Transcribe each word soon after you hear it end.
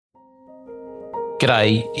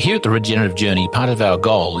G'day. Here at the Regenerative Journey, part of our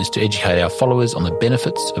goal is to educate our followers on the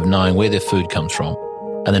benefits of knowing where their food comes from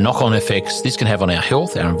and the knock-on effects this can have on our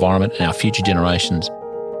health, our environment and our future generations.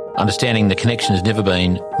 Understanding the connection has never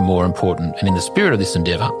been more important, and in the spirit of this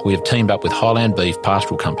endeavour, we have teamed up with Highland Beef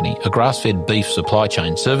Pastoral Company, a grass-fed beef supply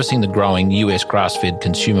chain servicing the growing US grass-fed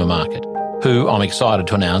consumer market, who I'm excited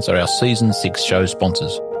to announce are our Season 6 show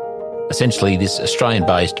sponsors. Essentially, this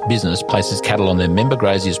Australian-based business places cattle on their member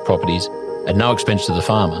graziers' properties at no expense to the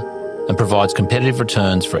farmer and provides competitive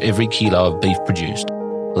returns for every kilo of beef produced,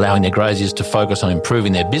 allowing their graziers to focus on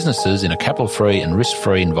improving their businesses in a capital-free and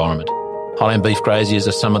risk-free environment. Highland Beef graziers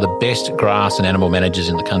are some of the best grass and animal managers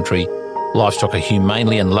in the country. Livestock are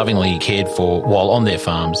humanely and lovingly cared for while on their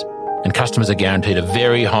farms, and customers are guaranteed a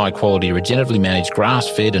very high-quality, regeneratively managed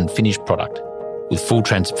grass-fed and finished product with full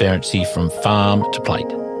transparency from farm to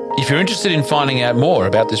plate. If you're interested in finding out more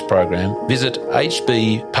about this program, visit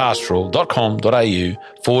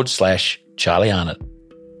hbpastoral.com.au/Charlie Arnott.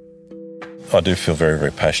 I do feel very,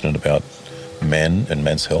 very passionate about men and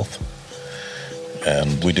men's health.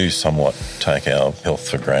 And we do somewhat take our health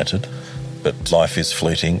for granted, but life is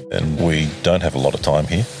fleeting and we don't have a lot of time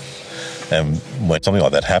here. And when something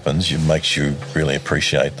like that happens, it makes you really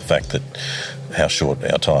appreciate the fact that how short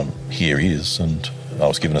our time here is, and I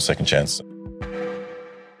was given a second chance.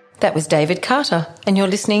 That was David Carter, and you're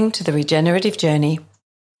listening to The Regenerative Journey.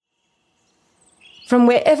 From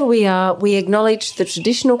wherever we are, we acknowledge the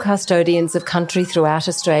traditional custodians of country throughout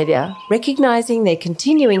Australia, recognising their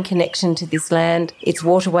continuing connection to this land, its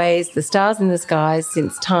waterways, the stars in the skies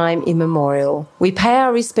since time immemorial. We pay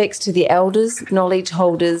our respects to the elders, knowledge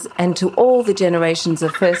holders, and to all the generations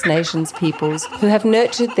of First Nations peoples who have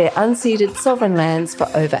nurtured their unceded sovereign lands for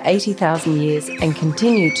over 80,000 years and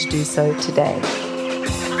continue to do so today.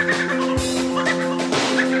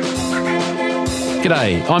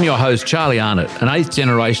 G'day, I'm your host Charlie Arnott, an 8th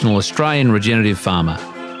generational Australian regenerative farmer.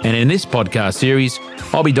 And in this podcast series,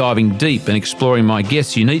 I'll be diving deep and exploring my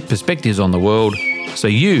guests' unique perspectives on the world so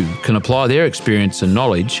you can apply their experience and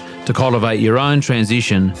knowledge to cultivate your own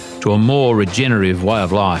transition to a more regenerative way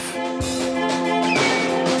of life.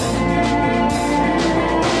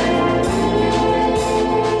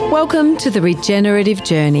 Welcome to The Regenerative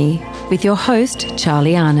Journey with your host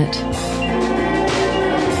Charlie Arnott.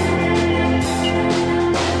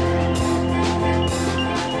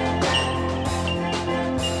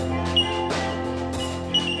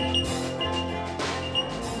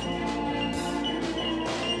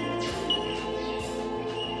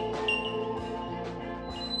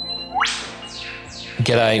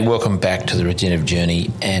 G'day, welcome back to the Regenerative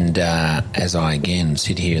Journey, and as I again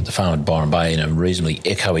sit here at the farm at Byron Bay in a reasonably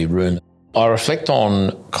echoey room, I reflect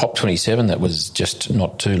on COP27 that was just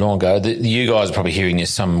not too long ago. You guys are probably hearing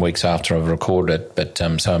this some weeks after I've recorded it, but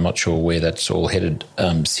so I'm not sure where that's all headed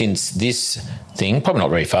since this thing. Probably not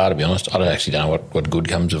very far, to be honest. I don't actually know what good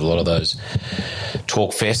comes of a lot of those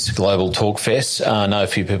talk fests, global talk fests. I know a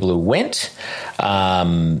few people who went.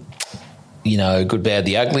 You know, good, bad,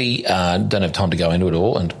 the ugly. Don't have time to go into it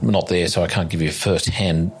all, and I'm not there, so I can't give you a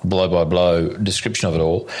first-hand, blow-by-blow description of it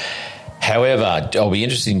all. However, I'll be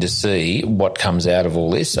interested to see what comes out of all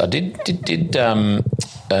this. I did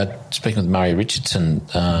speaking with Murray Richardson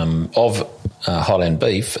of Highland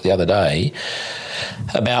Beef the other day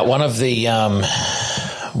about one of the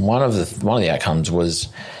outcomes was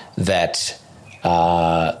that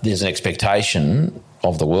there's an expectation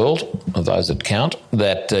of the world, of those that count,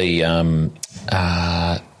 that the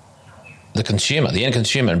consumer, the end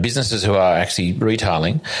consumer, and businesses who are actually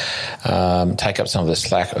retailing take up some of the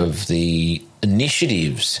slack of the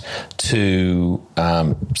initiatives to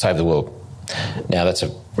save the world. Now, that's a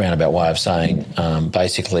roundabout way of saying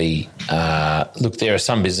basically, look, there are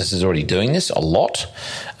some businesses already doing this a lot,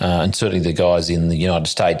 and certainly the guys in the United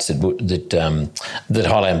States that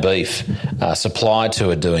Highland Beef supply to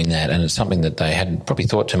are doing that, and it's something that they hadn't probably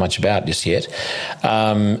thought too much about just yet.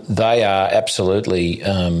 They are absolutely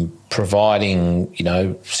providing,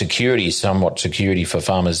 somewhat security for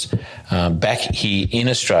farmers back here in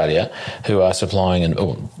Australia who are supplying and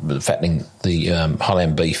fattening the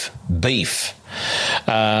Highland beef.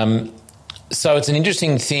 So it's an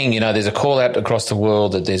interesting thing. There's a call out across the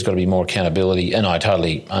world that there's got to be more accountability, and I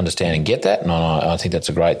totally understand and get that, and I think that's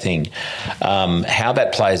a great thing. How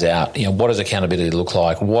that plays out, what does accountability look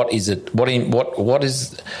like? What is it?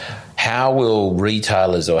 How will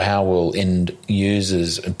retailers or how will end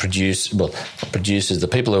users producers, the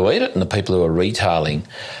people who eat it and the people who are retailing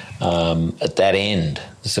at that end,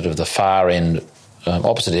 sort of the far end,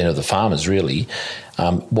 opposite end of the farmers, really,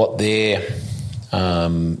 what their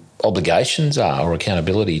obligations are or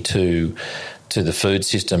accountability to to the food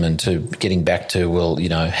system and to getting back to, well, you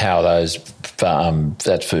know, how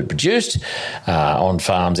that food produced on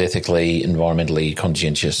farms, ethically, environmentally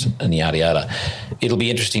conscientious, and yada yada. It'll be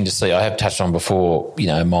interesting to see. I have touched on before, you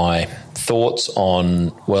know, my thoughts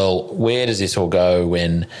on, well, where does this all go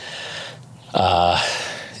when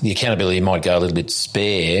the accountability might go a little bit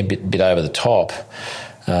spare, a bit over the top,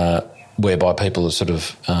 whereby people are sort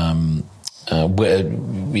of,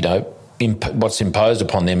 what's imposed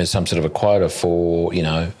upon them is some sort of a quota for, you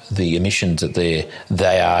know, the emissions that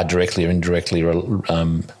they are directly or indirectly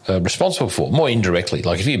responsible for. More indirectly,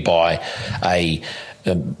 like if you buy a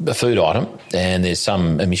food item and there's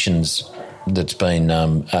some emissions that's been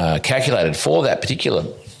calculated for that particular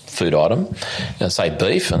food item, say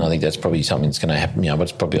beef, and I think that's probably something that's going to happen, you know,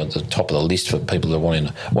 it's probably on the top of the list for people that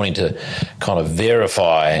are wanting to kind of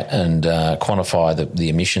verify and quantify the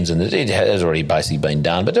emissions, and it has already basically been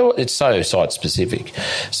done, but it's so site-specific,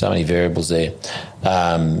 so many variables there,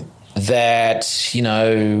 that, you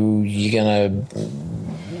know, you're going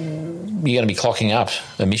to be clocking up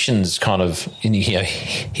emissions kind of, you know,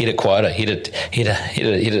 hit a quota, hit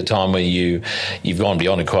a time where you've gone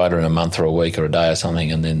beyond a quota in a month or a week or a day or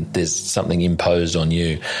something, and then there's something imposed on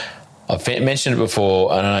you. I've mentioned it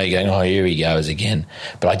before, and I know you're going, oh, here he goes again.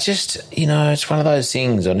 But I just, you know, it's one of those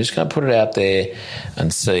things. I'm just going to put it out there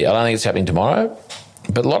and see. I don't think it's happening tomorrow,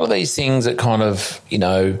 but a lot of these things that kind of, you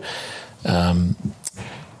know, are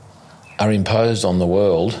imposed on the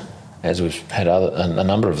world, as we've had a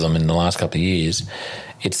number of them in the last couple of years,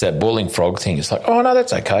 it's that boiling frog thing. It's like, oh, no,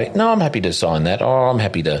 that's okay. No, I'm happy to sign that. Oh, I'm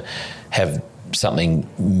happy to have something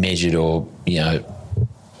measured or, you know,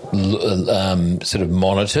 sort of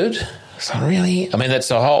monitored. It's like, really? I mean, that's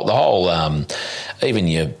the whole even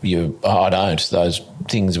those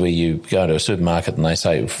things where you go to a supermarket and they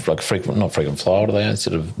say, like, not frequent flyer, do they?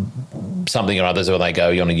 Sort of something or others, or they go,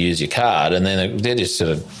 you want to use your card, and then they're just sort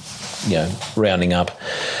of, you know, rounding up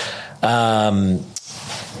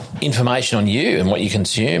information on you and what you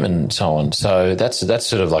consume and so on. So that's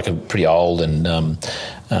sort of like a pretty old and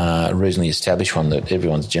reasonably established one that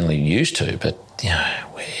everyone's generally used to. But, you know,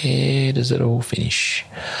 where does it all finish?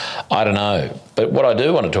 I don't know. But what I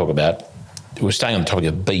do want to talk about, we're staying on the topic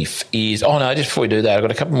of beef, is, just before we do that, I've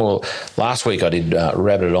got a couple more. Last week I did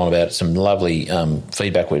rabbit it on about some lovely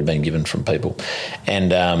feedback we'd been given from people.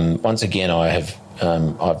 And once again I've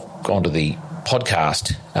gone to the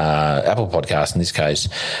podcast, Apple Podcast in this case,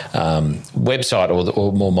 website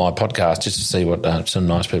or more my podcast, just to see what some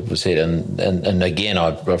nice people have said. And again,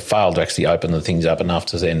 I failed to actually open the things up enough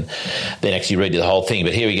to then actually read you the whole thing.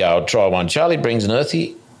 But here we go. I'll try one. Charlie brings an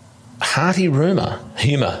hearty humour.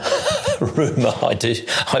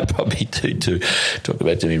 I probably do talk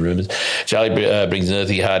about too many rumours. Charlie brings an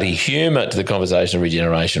hearty humour to the conversation of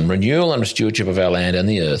regeneration, renewal and stewardship of our land and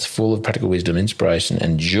the earth, full of practical wisdom, inspiration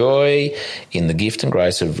and joy in the gift and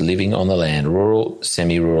grace of living on the land, rural,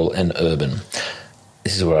 semi-rural and urban.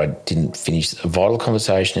 This is where I didn't finish. A vital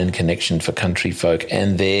conversation and connection for country folk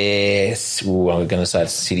and their, I'm going to say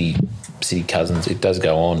it's city cousins. It does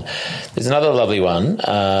go on. There's another lovely one.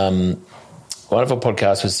 Wonderful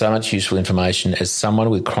podcast with so much useful information. As someone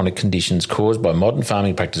with chronic conditions caused by modern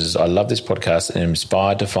farming practices, I love this podcast and am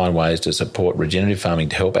inspired to find ways to support regenerative farming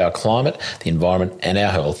to help our climate, the environment and our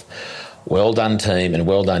health. Well done, team, and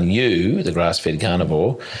well done you, the grass-fed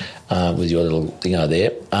carnivore, with your little thing over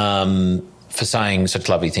there, for saying such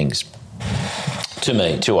lovely things to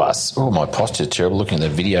me, to us. Oh, my posture's terrible. Looking at the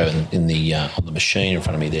video in the on the machine in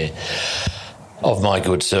front of me there of my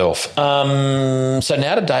good self. So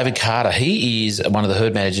now to David Carter. He is one of the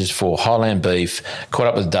herd managers for Highland Beef. Caught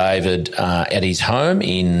up with David at his home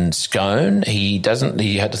in Scone. He does own a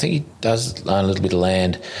little bit of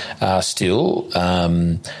land still.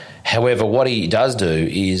 However, what he does do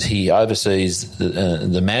is he oversees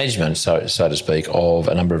the management, so to speak, of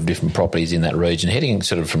a number of different properties in that region, heading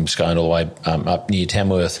sort of from Scone all the way up near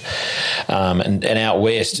Tamworth and out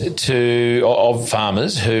west of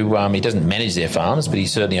farmers who he doesn't manage their farms, but he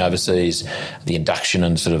certainly oversees the induction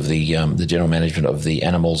and sort of the general management of the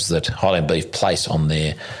animals that Highland Beef place on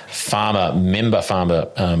their farmer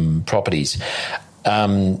properties.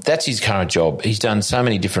 That's his current job. He's done so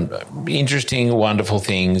many different interesting, wonderful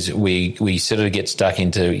things. We sort of get stuck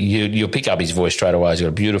into, you'll pick up his voice straight away. He's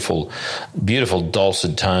got beautiful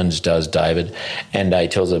dulcet tones, does David, and he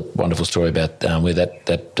tells a wonderful story about where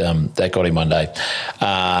that got him one day.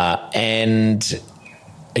 And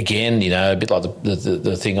again, you know, a bit like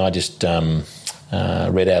the thing I just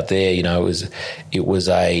read out there, you know, it was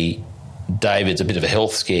a David's a bit of a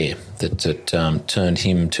health scare that turned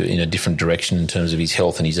him in a different direction in terms of his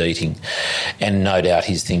health and his eating, and no doubt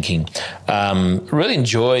his thinking. Really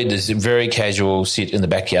enjoyed this very casual sit in the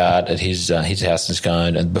backyard at his house in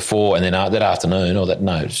Scone, and that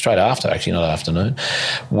afternoon, straight after, actually, not afternoon,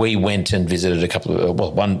 we went and visited a couple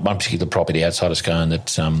of one particular property outside of Scone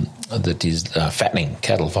that is fattening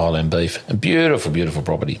cattle for Highland beef. A beautiful, beautiful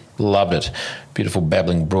property. Loved it. Beautiful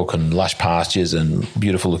babbling brook and lush pastures and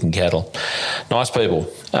beautiful looking cattle. Nice people.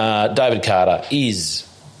 David Carter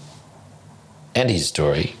and his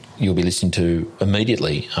story you'll be listening to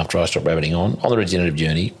immediately after I stop rabbiting on the regenerative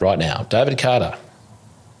journey right now. David Carter.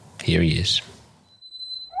 Here he is.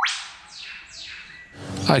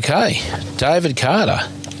 Okay, David Carter.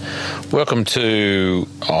 Welcome to...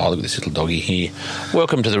 Oh, look at this little doggy here.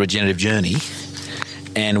 Welcome to the regenerative journey,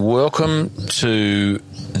 and welcome to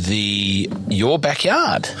your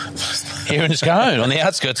backyard here in Scone, on the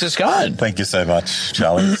outskirts of Scone. Thank you so much,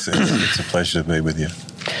 Charlie. It's a pleasure to be with you.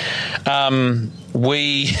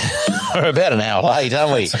 We are about an hour late,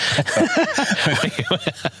 aren't we?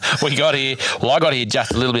 We got here. Well, I got here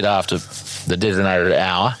just a little bit after the designated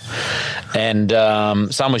hour, and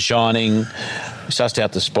sun was shining. We sussed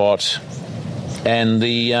out the spot, and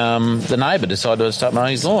the neighbour decided to start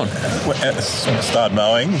mowing his lawn. Start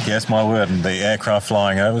mowing, yes, my word. And the aircraft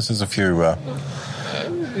flying over, so there's a few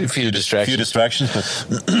distractions,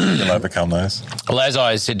 but you'll overcome those. Well, as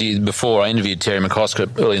I said to you before, I interviewed Terry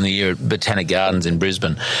McCosker early in the year at Botanic Gardens in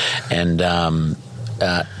Brisbane, and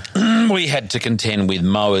we had to contend with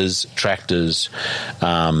mowers, tractors,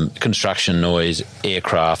 construction noise,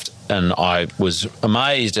 aircraft, and I was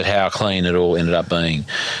amazed at how clean it all ended up being.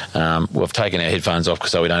 We've taken our headphones off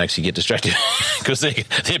so we don't actually get distracted because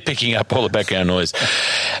they're picking up all the background noise.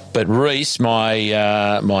 But Reese, my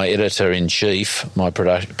editor-in-chief, my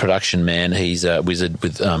production man, he's a wizard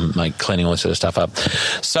with cleaning all this sort of stuff up.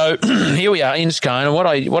 So here we are in Scone, and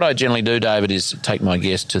what I generally do, David, is take my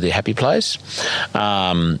guests to their happy place.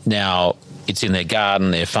 Now, it's in their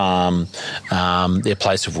garden, their farm, their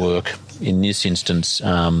place of work. In this instance,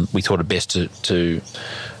 we thought it best to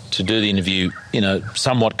do the interview in a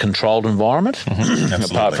somewhat controlled environment,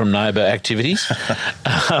 apart from neighbour activities.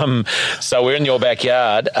 So we're in your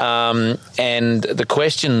backyard, and the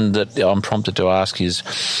question that I'm prompted to ask is,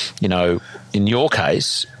 in your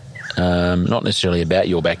case, not necessarily about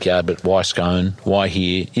your backyard, but why Scone? Why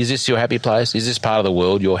here? Is this your happy place? Is this part of the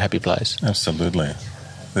world your happy place? Absolutely.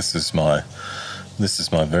 This is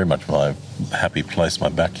very much my happy place, my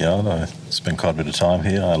backyard. I spend quite a bit of time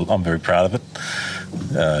here. I'm very proud of it.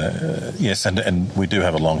 Yes, and we do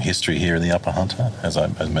have a long history here in the Upper Hunter, as I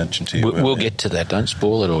mentioned to you. We'll get to that. Don't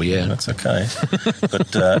spoil it all, yeah. That's okay.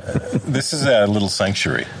 But this is our little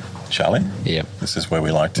sanctuary, Charlie. Yeah. This is where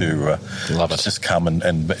we like to love it. Just come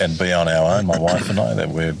and be on our own, my wife and I.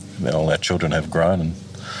 That all our children have grown and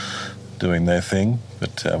doing their thing,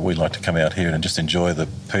 but we like to come out here and just enjoy the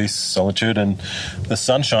peace, solitude, and the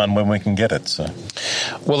sunshine when we can get it. So,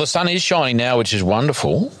 well, the sun is shining now, which is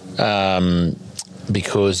wonderful,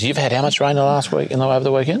 because you've had how much rain over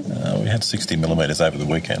the weekend? We had 60 millimetres over the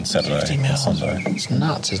weekend, Saturday and Sunday. It's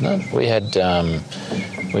nuts, isn't it?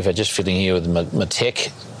 We've had just filling here with my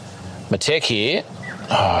tech here.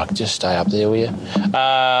 Oh, just stay up there, will you?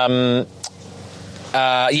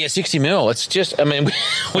 60 mil. It's just,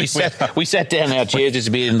 we sat down in our chairs just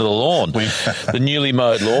a bit into the lawn, the newly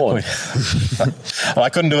mowed lawn. Well, I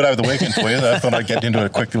couldn't do it over the weekend for you. I thought I'd get into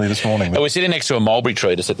it quickly this morning. We're sitting next to a mulberry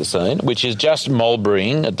tree to set the scene, which is just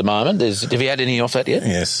mulberrying at the moment. Have you had any off that yet?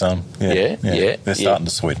 Yes, yeah. They're starting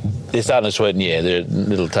to sweeten. They're starting to sweeten, yeah. They're a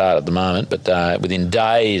little tart at the moment, but within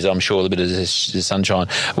days, I'm sure, a bit of the sunshine.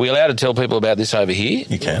 Are we allowed to tell people about this over here?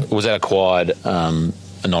 You can. Or was that acquired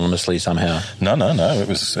anonymously somehow? No. It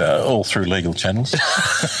was all through legal channels.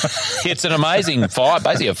 It's an amazing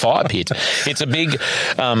basically a fire pit. It's a big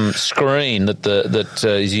screen that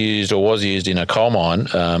is used or was used in a coal mine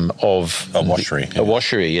of a washery. A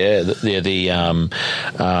washery, yeah. The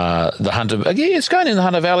Hunter. It's going in the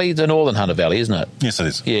Hunter Valley, the northern Hunter Valley, isn't it? Yes, it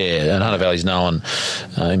is. Yeah, and Hunter Valley is known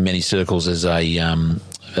in many circles as a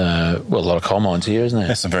a lot of coal mines here, isn't there?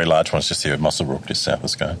 There's some very large ones just here at Muswellbrook, just south of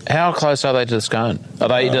Scone. How close are they to the Scone? Do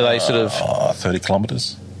they sort of 30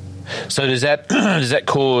 kilometres? So does that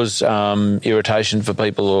cause irritation for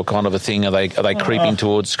people, or kind of a thing? Are they creeping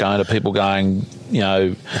towards Scone? Are people going,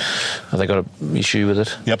 have they got an issue with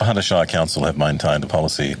it? The Upper Hunter Shire Council have maintained a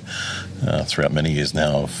policy throughout many years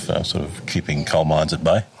now of sort of keeping coal mines at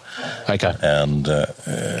bay. Okay. And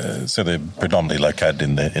so they're predominantly located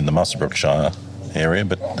in the Muswellbrook Shire area,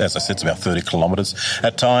 but as I said, it's about 30 kilometres.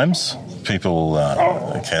 At times, people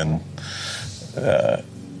can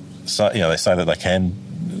So, they say that they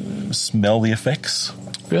can smell the effects.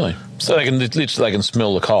 Really? So they can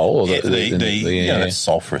smell the coal? Or That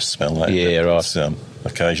sulphurous smell. Right. It's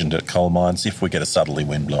occasioned at coal mines if we get a southerly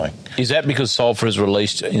wind blowing. Is that because sulphur is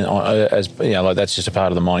released like that's just a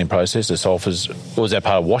part of the mining process, the sulphur's, or is that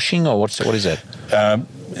part of washing, or what is that?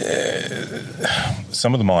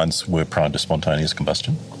 Some of the mines were prone to spontaneous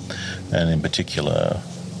combustion, and in particular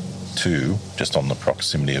two, just on the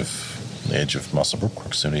proximity of the edge of Muswellbrook,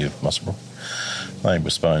 they were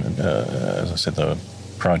as I said, they were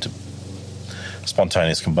prone to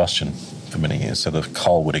spontaneous combustion for many years, so the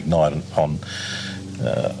coal would ignite on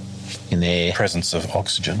in the presence of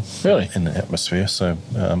oxygen in the atmosphere. So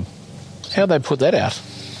how they put that out?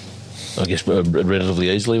 I guess relatively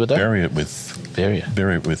easily, would they? Bury it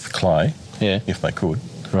with clay, if they could.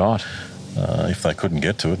 Right. If they couldn't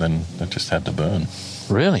get to it, then they just had to burn.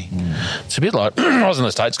 Really? It's a bit like I was in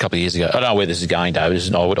the States a couple of years ago. I don't know where this is going,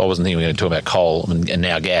 David. I wasn't thinking we were going to talk about coal and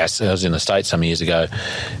now gas. I was in the States some years ago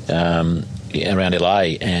around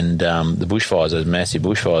LA, and the bushfires, those massive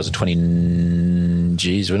bushfires of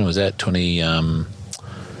when was that? 17,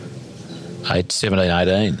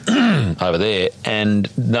 18 over there, and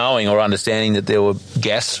knowing or understanding that there were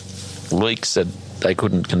gas leaks that they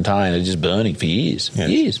couldn't contain, and just burning for years,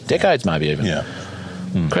 decades maybe even. Yeah.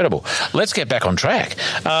 Incredible. Let's get back on track.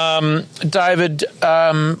 David,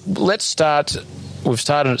 let's start. We've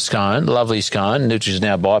started at Scone, lovely Scone, which is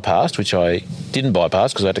now bypassed, which I didn't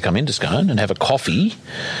bypass because I had to come into Scone and have a coffee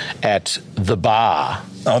at the bar.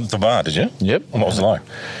 Oh, the bar, did you? Yep. What was it like?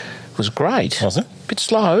 It was great. Was it? A bit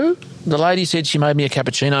slow. The lady said she made me a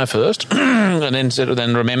cappuccino first and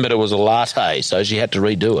then remembered it was a latte, so she had to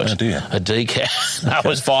redo it. Oh, dear. A decaf. That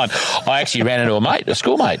was fine. I actually ran into a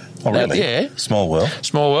schoolmate. Oh, really? Yeah. Small world.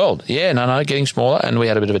 Small world. Yeah, no, getting smaller, and we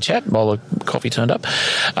had a bit of a chat while the coffee turned up.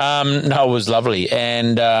 It was lovely.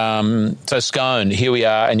 And so Scone, here we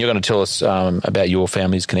are, and you're going to tell us about your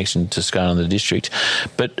family's connection to Scone and the district.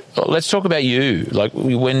 But let's talk about you. Like,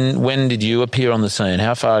 when did you appear on the scene?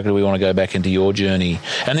 How far do we want to go back into your journey?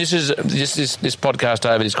 And this podcast,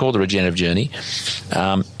 David, is called The Regenerative Journey.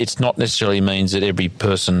 It's not necessarily means that every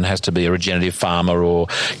person has to be a regenerative farmer or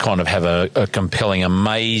kind of have a compelling,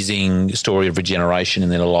 amazing story of regeneration in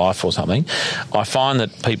their life or something. I find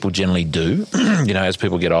that people generally do, as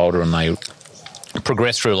people get older and they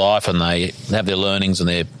progress through life and they have their learnings and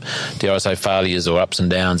their, dare I say, failures or ups and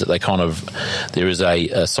downs, that they there is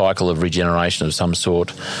a cycle of regeneration of some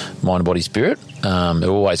sort, mind, body, spirit. It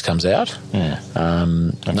always comes out. Yeah.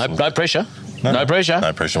 No pressure. No pressure.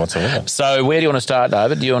 No pressure whatsoever. So where do you want to start,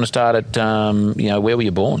 David? Do you want to start at, where were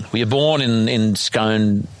you born? Were you born in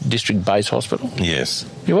Scone District Base Hospital? Yes.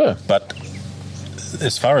 You were? But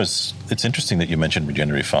as far as, it's interesting that you mentioned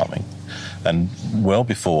regenerative farming, and well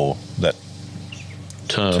before that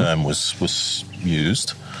term was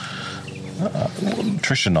used,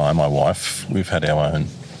 Trish and I, my wife, we've had our own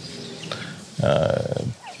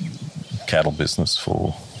cattle business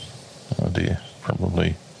for,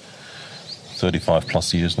 probably 35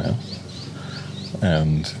 plus years now.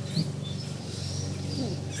 And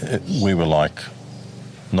we were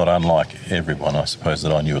not unlike everyone, I suppose,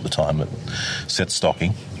 that I knew at the time, that set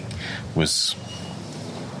stocking was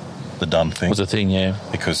the done thing. Was a thing, yeah.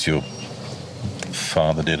 Because your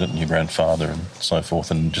father did it and your grandfather and so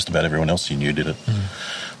forth, and just about everyone else you knew did it.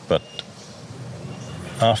 But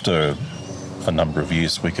after a number of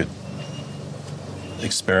years, we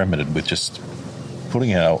experimented with just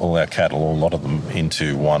putting all our cattle, or a lot of them,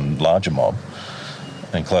 into one larger mob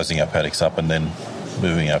and closing our paddocks up and then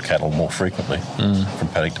moving our cattle more frequently from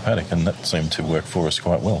paddock to paddock, and that seemed to work for us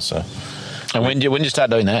quite well. So, and when did you start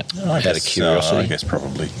doing that? Out of curiosity, I guess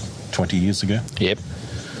probably 20 years ago. Yep.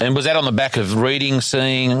 And was that on the back of reading,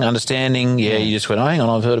 seeing, understanding? Yeah, you just went, oh, hang on,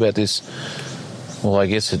 I've heard about this. Well, I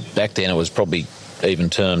guess back then it was probably even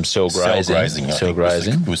termed cell grazing. Cell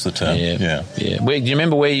grazing was the term. Yeah. Do you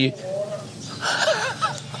remember where you?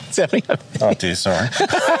 Oh dear, sorry.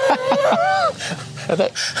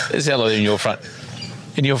 It's how in your front.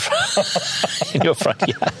 In your front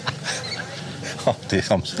yard. Oh dear,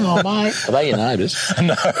 oh mate, are they your neighbours?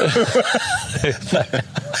 No.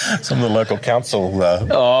 Some of the local council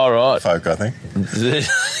folk, I think.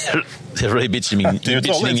 They're really bitching your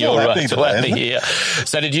here.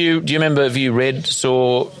 So do you remember, have you read,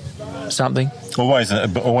 saw something?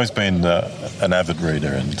 Always been an avid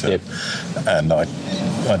reader, and I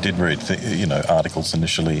did read articles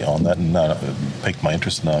initially on that, and piqued my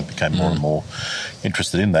interest, and I became more and more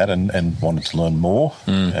interested in that, and wanted to learn more.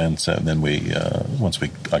 And so then once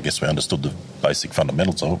we understood the basic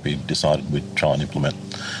fundamentals of it, we decided we'd try and implement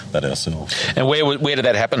that ourselves. And where did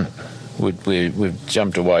that happen? we've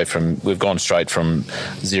jumped away from. We've gone straight from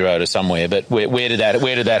zero to somewhere. But where did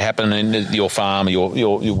that happen in your farm,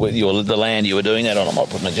 the land you were doing that on? I might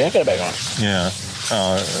put my jacket back on. Yeah,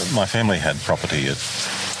 my family had property at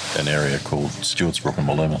an area called Stewartsbrook in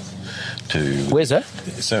Maluma. Where's that?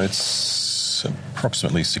 So it's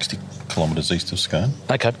approximately 60 kilometres east of Scone.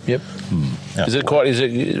 Okay, yep. Is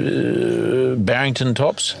it Barrington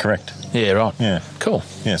Tops? Correct. Yeah, right. Yeah. Cool.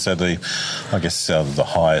 Yeah, so the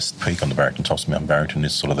highest peak on the Barrington Tops, Mount Barrington,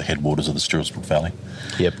 is sort of the headwaters of the Stewartsbrook Valley.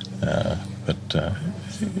 Yep.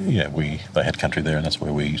 They had country there, and that's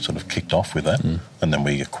where we sort of kicked off with that. And then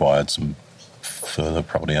we acquired some further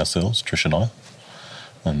property ourselves, Trish and I,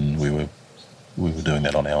 and we were doing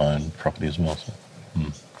that on our own property as well.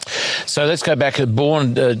 So let's go back.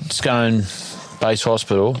 Born at Scone Base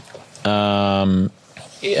Hospital. Where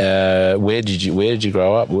did you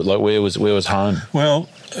grow up? Like where was home? Well,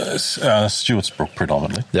 Stewartsbrook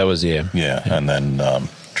predominantly. That was Yeah, and then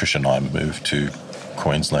Trish and I moved to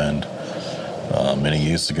Queensland many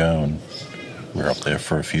years ago, and we were up there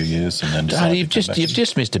for a few years, and then you've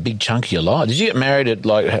just missed a big chunk of your life. Did you get married at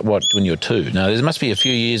when you were 2? No, there must be a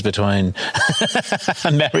few years between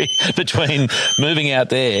moving out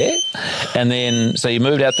there, and then so you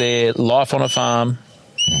moved out there. Life on a farm,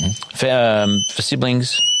 for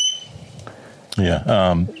siblings.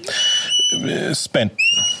 Yeah, spent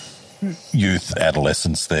youth,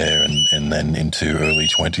 adolescence there, and then into early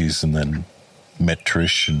 20s, and then met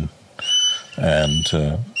Trish, and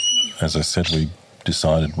as I said, we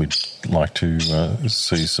decided we'd like to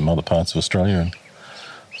see some other parts of Australia, and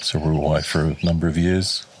so we were away for a number of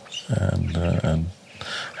years, and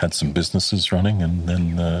had some businesses running, and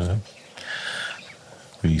then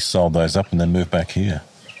we sold those up and then moved back here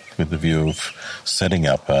with the view of setting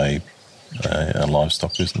up a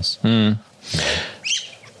livestock business.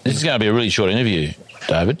 This is going to be a really short interview,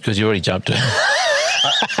 David, because you already jumped to...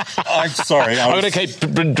 I'm sorry. I'm going to keep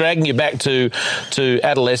dragging you back to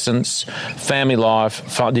adolescence, family life.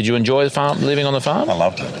 Did you enjoy the farm, living on the farm? I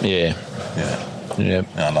loved it. Yeah.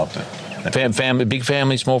 I loved it. Family, big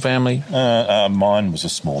family, small family? Mine was a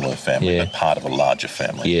smaller family, but part of a larger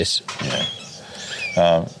family. Yes.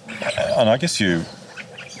 Yeah. And I guess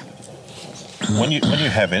when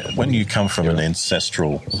you come from an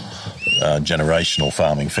ancestral generational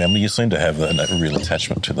farming family, you seem to have a real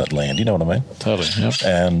attachment to that land. You know what I mean? Totally. Yep.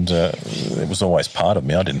 And it was always part of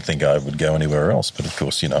me. I didn't think I would go anywhere else, but of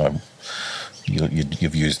course, your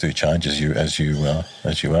views do change as you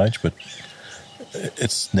age. But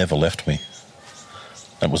it's never left me.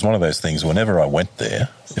 It was one of those things. Whenever I went there,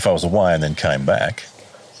 if I was away and then came back,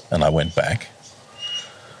 and I went back,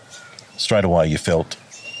 straight away you felt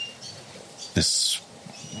this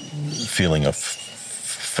feeling of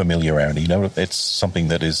familiarity. It's something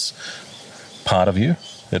that is part of you.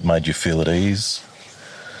 It made you feel at ease,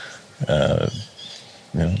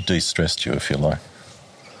 de-stressed you, if you like.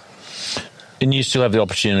 And you still have the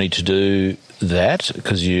opportunity to do that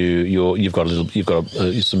because you've got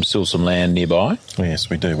some land nearby. Yes,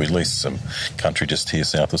 we do. We lease some country just here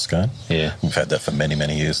south of Scone. Yeah, we've had that for many,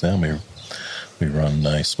 many years now. We run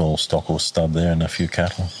a small stock or stud there and a few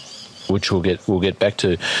cattle, which we'll get back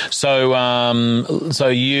to. So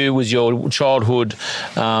you was your childhood.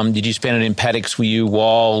 Did you spend it in paddocks? Were you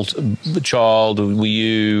wild child? Did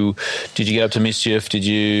you get up to mischief? Did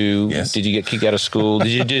you get kicked out of school?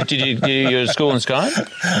 Did you go to school in Scone?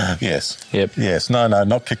 Yes. Yep. Yes. No,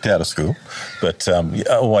 not kicked out of school, but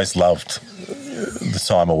I always loved the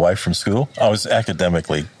time away from school. I was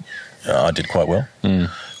academically, I did quite well,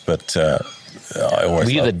 but. I always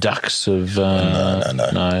Were you the Ducks of... No,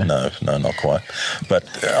 not quite. But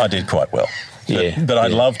I did quite well. But I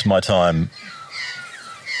loved my time,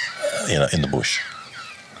 in the bush.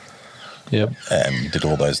 Yep. And did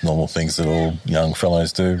all those normal things that all young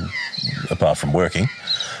fellows do, apart from working.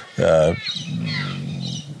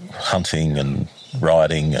 Hunting and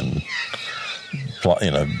riding and,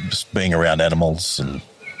 just being around animals and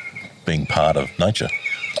being part of nature.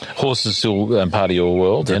 Horses still part of your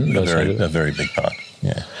world, then? A very big part,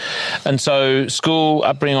 yeah. And so school,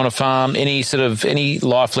 upbringing on a farm, any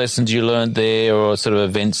life lessons you learned there or sort of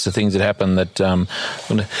events or things that happened that... I'm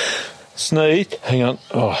going to sneeze. Hang on.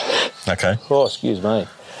 Oh. Okay. Oh, excuse me.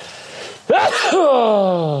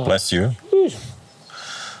 Bless you.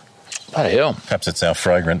 Bloody hell. Perhaps it's our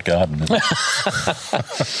fragrant garden.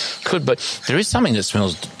 Could, but there is something that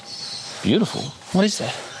smells beautiful. What is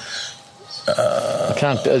that? I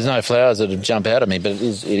can't. There's no flowers that jump out at me, but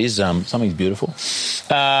it is something beautiful.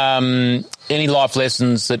 Any life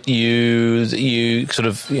lessons that you sort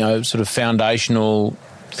of foundational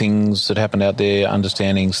things that happened out there,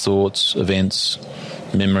 understandings, thoughts, events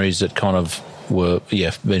memories that kind of were,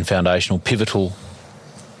 been foundational, pivotal?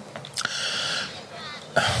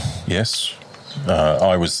 Yes.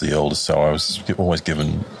 I was the eldest, so I was always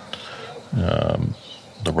given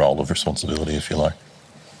the role of responsibility, if you like.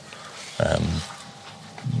 And,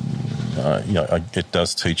 it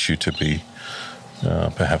does teach you to be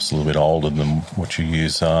perhaps a little bit older than what your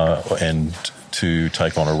years are, and to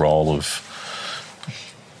take on a role of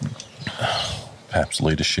perhaps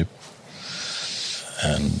leadership.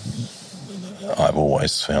 And I've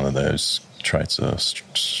always found that those traits are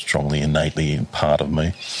strongly, innately part of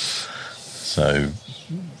me. So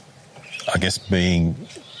I guess being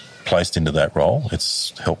placed into that role,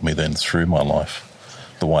 it's helped me then through my life,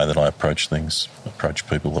 the way that I approach things, approach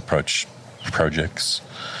people, approach projects,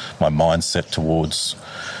 my mindset towards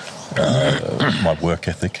my work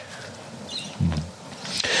ethic.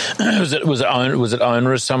 Was it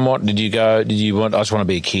onerous somewhat? Did you want, I just want to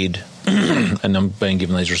be a kid and I'm being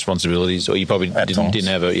given these responsibilities, or you probably didn't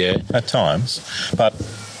have it, yeah? At times, but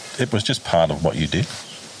it was just part of what you did.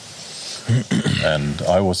 And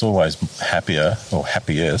I was always happier or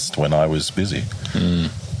happiest when I was busy.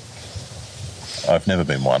 I've never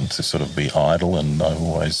been one to sort of be idle, and I've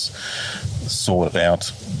always sought out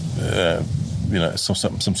some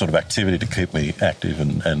sort of activity to keep me active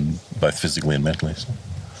and both physically and mentally. So.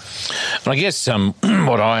 And I guess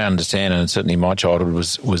what I understand, and certainly my childhood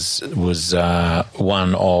was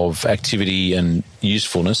one of activity and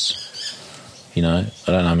usefulness. You know,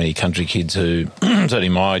 I don't know many country kids who, certainly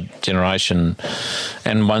my generation,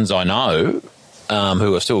 and ones I know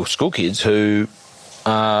who are still school kids who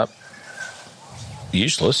are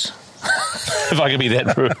useless. If I could be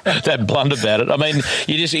that blunt about it. I mean,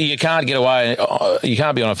 you can't get away. You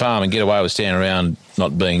can't be on a farm and get away with standing around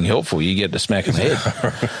not being helpful. You get a smack in the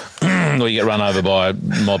head, or you get run over by a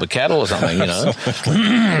mob of cattle or something. You know,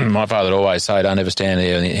 my father would always say, "Don't ever stand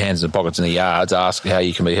there with your hands in the pockets in the yards. Ask how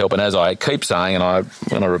you can be helped." And as I keep saying, and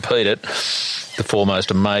when I repeat it, the four most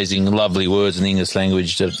amazing, lovely words in the English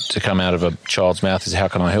language to come out of a child's mouth is, "How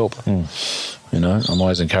can I help?" You know, I'm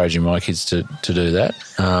always encouraging my kids to do that.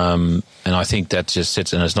 And I think that just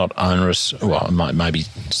sets, and it's not onerous, well, it might, maybe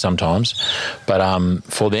sometimes, but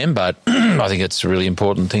for them. But I think it's a really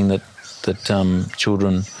important thing that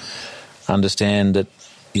children understand that,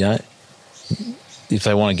 you know, if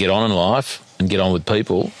they want to get on in life and get on with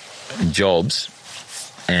people and jobs,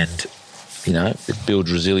 and, you know, it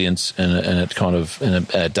builds resilience and it kind of, and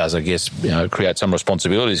it does, I guess, you know, create some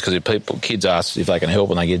responsibilities, because if kids ask if they can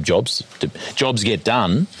help and they get jobs get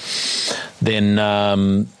done, then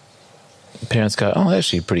parents go, "Oh, they're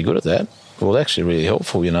actually pretty good at that. Well, they're actually really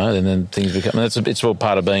helpful," you know, and then things become, it's all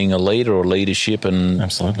part of being a leader or leadership, and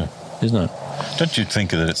absolutely, isn't it? Don't you think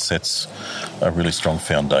that it sets a really strong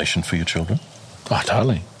foundation for your children? Oh,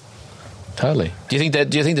 totally. Do you think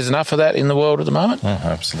there's enough of that in the world at the moment? Oh,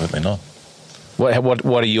 absolutely not. What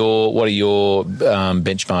are your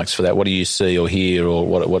benchmarks for that? What do you see or hear, or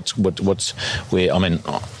what's where? I mean,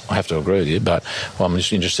 I have to agree with you, but I'm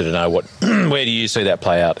just interested to know where do you see that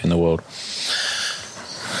play out in the world?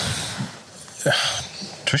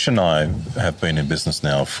 Trish and I have been in business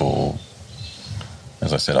now for,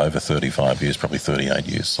 as I said, over 35 years, probably 38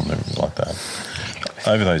 years, something like that.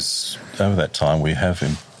 Over that time, we have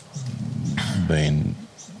been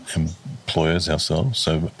employers ourselves.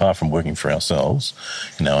 So apart from working for ourselves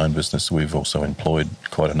in our own business, we've also employed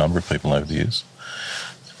quite a number of people over the years.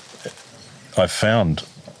 I've found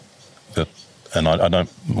that, and I don't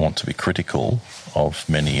want to be critical of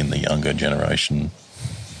many in the younger generation,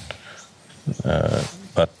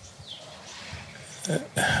 but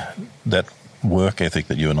that work ethic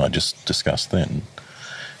that you and I just discussed then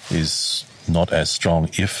is not as strong,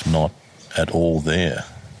 if not at all there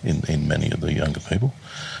in many of the younger people,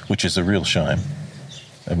 which is a real shame.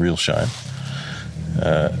 I'm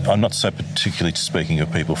not so particularly speaking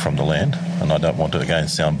of people from the land, and I don't want to, again,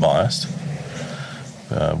 sound biased.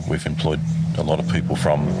 We've employed a lot of people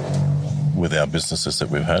with our businesses that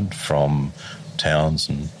we've had, from towns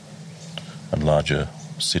and larger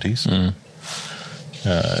cities. And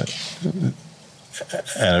it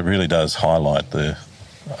really does highlight the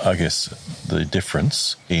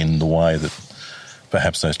difference in the way that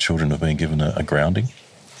perhaps those children have been given a grounding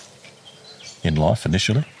in life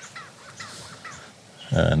initially.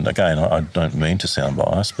 And again, I don't mean to sound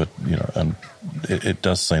biased, but you know, and it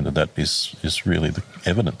does seem that is really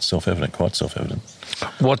self-evident, quite self-evident.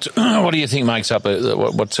 What do you think makes up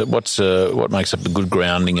what makes up the good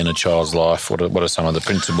grounding in a child's life? What are some of the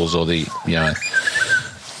principles, or the, you know?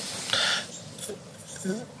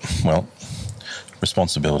 Well,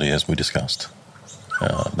 responsibility, as we discussed,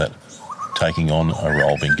 that taking on a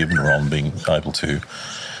role, being given a role, and being able to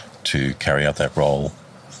carry out that role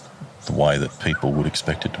the way that people would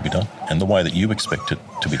expect it to be done and the way that you expect it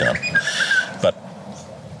to be done. But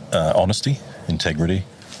honesty, integrity,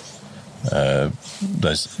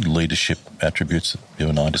 those leadership attributes that you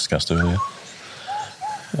and I discussed earlier.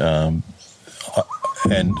 And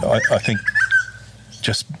I think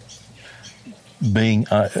just being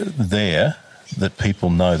there, that people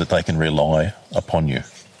know that they can rely upon you.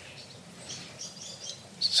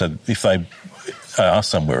 So if they are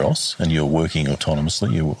somewhere else and you're working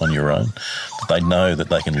autonomously, you're on your own, that they know that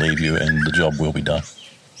they can leave you and the job will be done.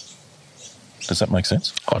 Does that make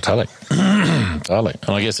sense? Oh, totally. Totally.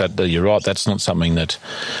 And I guess that you're right, that's not something that...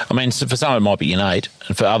 I mean, for some it might be innate,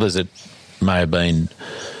 and for others it may have been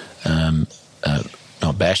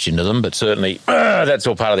not bashed into them, but certainly that's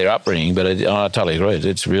all part of their upbringing. But I totally agree. I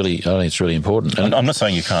think it's really important. And I'm not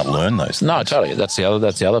saying you can't learn those things. No, totally. That's the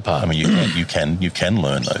other part. I mean, you can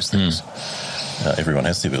learn those things. Everyone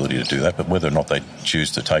has the ability to do that, but whether or not they choose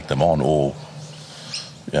to take them on or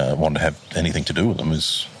want to have anything to do with them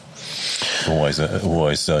is always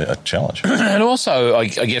a challenge. And also, I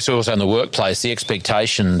guess also in the workplace, the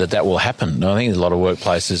expectation that will happen. I think there's a lot of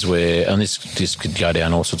workplaces where, and this could go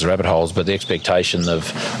down all sorts of rabbit holes, but the expectation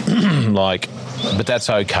of like, but that's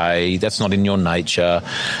okay, that's not in your nature.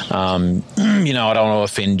 I don't want to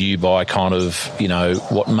offend you by kind of,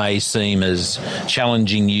 what may seem as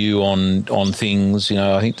challenging you on things.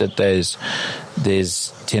 I think that there's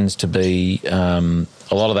tends to be a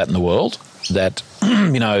lot of that in the world that,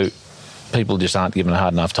 people just aren't given a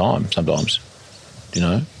hard enough time sometimes,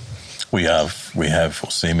 We have, or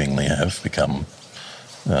seemingly have, become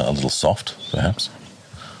a little soft, perhaps.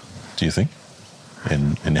 Do you think,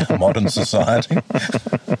 in our modern society?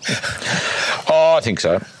 Oh, I think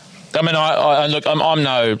so. I mean, I look, I'm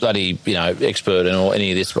no bloody, expert in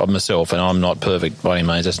any of this myself, and I'm not perfect by any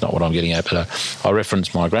means. That's not what I'm getting at. But I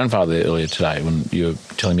referenced my grandfather earlier today when you were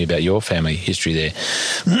telling me about your family history there.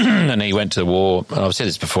 And he went to the war, and I've said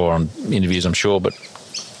this before on interviews, I'm sure, but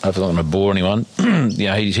I feel like I'm going to bore anyone.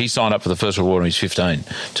 He signed up for the First World War when he was 15,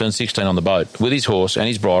 turned 16 on the boat with his horse and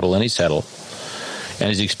his bridle and his saddle, and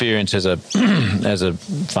his experience as a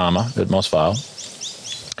farmer at Moss Vale.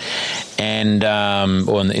 And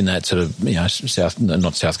or in that sort of not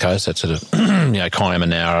south coast, that sort of Kyama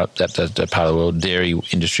now, that part of the world, dairy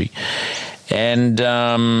industry, and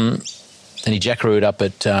he jackarooed up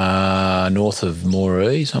at north of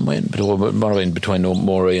Moree somewhere, but it might have been between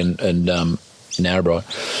Moree and Narrabri.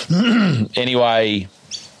 Anyway,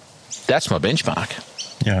 that's my benchmark.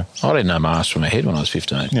 Yeah, I didn't know mass from my head when I was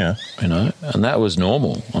 15. Yeah, and that was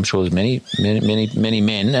normal. I'm sure there's many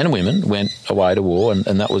men and women went away to war, and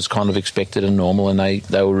that was kind of expected and normal, and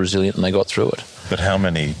they were resilient and they got through it. But how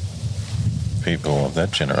many people of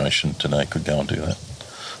that generation today could go and do that?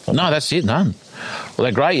 No, that's it. None. Well,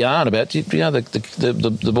 that great yarn about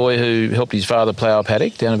the boy who helped his father plough a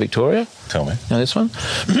paddock down in Victoria. Tell me. This one?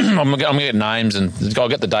 I'm going to get names, and I'll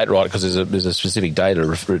get the date right because there's a specific date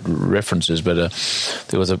of references. But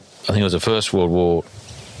there was I think it was a First World War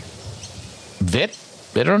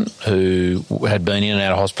veteran who had been in and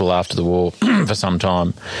out of hospital after the war for some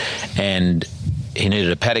time, and he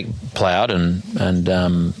needed a paddock ploughed, and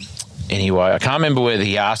anyway, I can't remember whether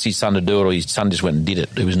he asked his son to do it or his son just went and did it.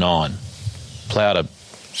 He was 9. Ploughed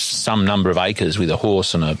some number of acres with a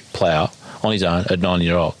horse and a plough on his own at 9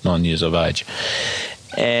 years of age.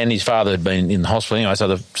 And his father had been in the hospital anyway, so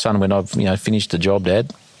the son went, I've finished the job,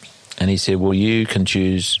 Dad. And he said, well, you can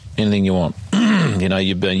choose anything you want.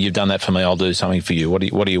 You've done that for me, I'll do something for you. What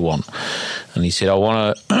do you want? And he said, I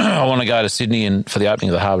want to go to Sydney and for the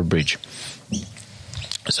opening of the Harbour Bridge.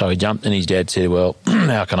 So he jumped, and his dad said, well,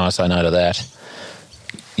 how can I say no to that?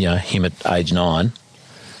 Him at age 9.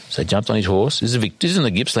 So he jumped on his horse. This is in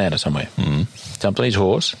the Gippsland or somewhere. Mm. Jumped on his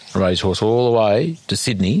horse, rode his horse all the way to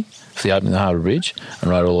Sydney for the opening of the Harbour Bridge,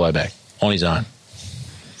 and rode all the way back on his own.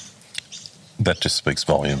 That just speaks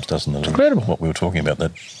volumes, doesn't it? It's incredible. What we were talking about,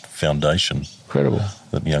 that foundation. Incredible.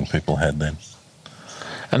 That young people had then.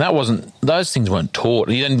 And those things weren't taught.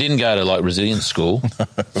 You didn't go to like resilience school.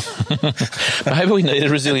 Maybe we need a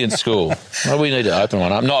resilience school. Maybe we need to open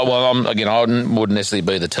one up. I wouldn't necessarily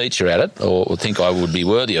be the teacher at it or think I would be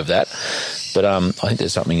worthy of that. But I think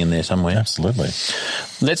there's something in there somewhere. Absolutely.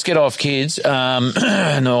 Let's get off kids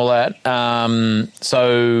and all that.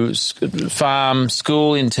 So farm,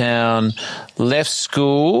 school in town, left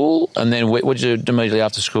school, and then what did you do immediately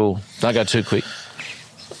after school? Don't go too quick.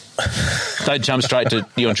 Don't jump straight to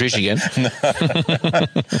you and Trish again.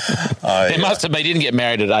 It must have been. You didn't get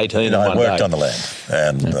married at 18. I worked on the land,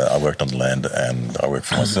 and I worked on the land, and I worked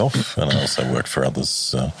for myself, and I also worked for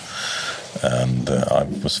others And I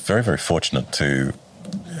was very, very fortunate to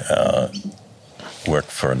work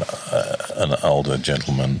for an older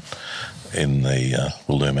gentleman in the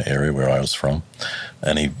Woolooma area where I was from.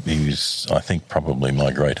 And he was, I think, probably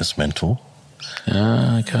my greatest mentor.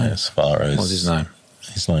 Okay. As far as... What was his name?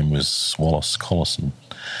 His name was Wallace Collison.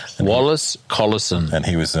 Wallace Collison. And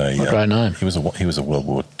he was a... What a great name. He was a World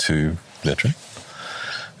War II veteran.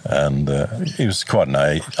 And he was quite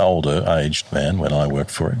an older, aged man when I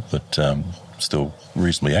worked for him, but still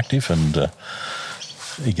reasonably active. And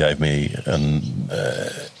he gave me a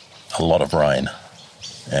lot of rain.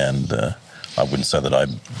 And I wouldn't say that I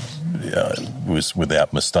was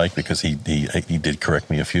without mistake, because he did correct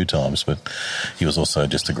me a few times, but he was also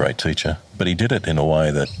just a great teacher. But he did it in a way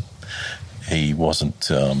that he wasn't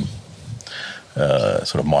sort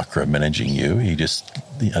of micromanaging you. He just,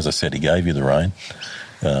 as I said, he gave you the rein.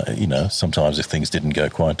 Sometimes if things didn't go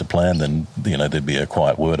quite to plan, then, there'd be a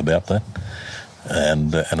quiet word about that.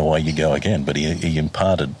 And away you go again. But he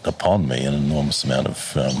imparted upon me an enormous amount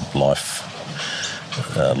of life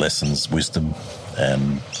lessons, wisdom,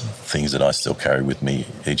 and things that I still carry with me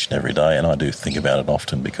each and every day. And I do think about it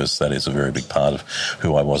often, because that is a very big part of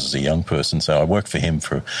who I was as a young person. So I worked for him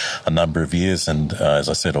for a number of years, and as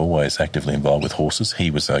I said, always actively involved with horses.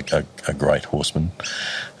 He was a great horseman,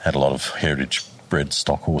 had a lot of heritage-bred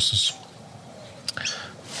stock horses.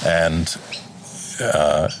 And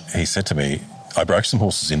he said to me, I broke some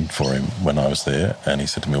horses in for him when I was there, and he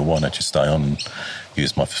said to me, well, why don't you stay on and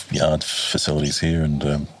use my yard facilities here? And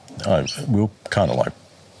we were kind of like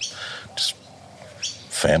just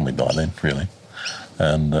family by then, really.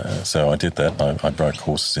 And so I did that. I broke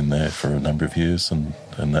horses in there for a number of years, and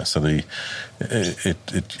that, so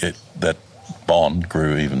that bond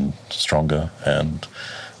grew even stronger. And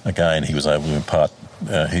again, he was able to impart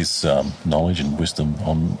his knowledge and wisdom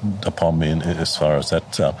upon me, as far as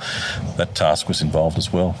that task was involved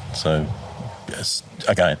as well. So, yes,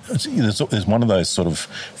 again, there's one of those sort of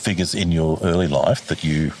figures in your early life that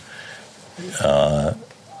you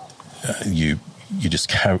just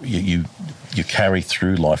carry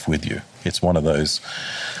through life with you. It's one of those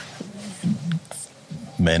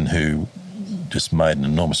men who just made an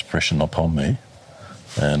enormous impression upon me.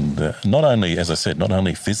 And not only, as I said, not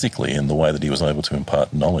only physically in the way that he was able to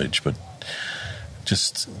impart knowledge, but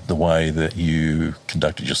just the way that you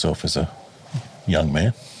conducted yourself as a young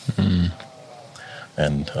man. Mm.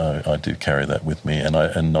 And I do carry that with me. And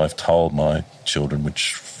I've told my children,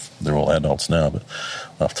 which they're all adults now, but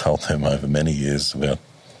I've told them over many years about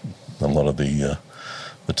a lot of the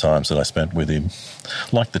times that I spent with him.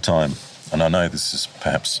 Like the time, and I know this is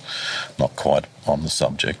perhaps not quite on the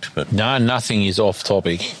subject, but... No, nothing is off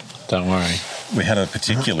topic. Don't worry. We had a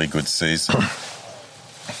particularly good season,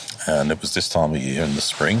 and it was this time of year in the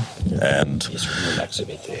spring, and... Just relax a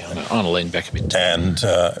bit there. I want to lean back a bit. And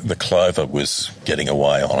the clover was getting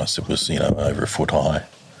away on us. It was, over a foot high.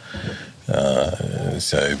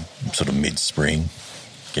 So sort of mid-spring,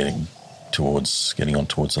 getting on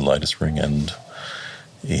towards the later spring, and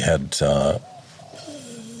he had...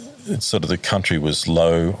 It's sort of, the country was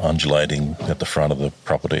low, undulating at the front of the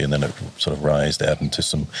property, and then it sort of raised out into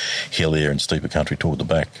some hillier and steeper country toward the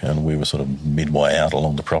back, and we were sort of midway out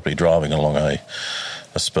along the property, driving along a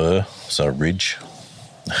spur, so a ridge,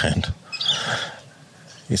 and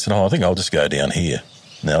he said, I think I'll just go down here.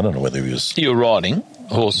 Now, I don't know whether he was... You were riding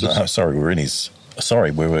horses? No, sorry, we were in his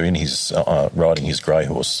riding his grey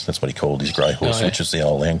horse. That's what he called his grey horse, which is the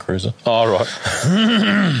old Land Cruiser. Oh, right.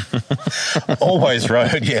 Always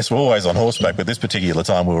rode, yes, we're always on horseback, but this particular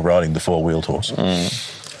time we were riding the four-wheeled horse. Mm.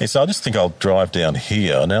 He said, I just think I'll drive down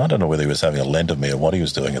here. Now, I don't know whether he was having a lend of me or what he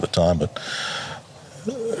was doing at the time, but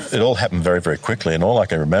it all happened very, very quickly, and all I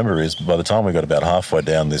can remember is by the time we got about halfway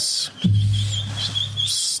down this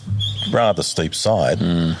rather steep side,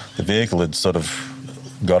 the vehicle had sort of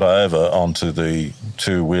got over onto the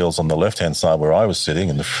two wheels on the left-hand side where I was sitting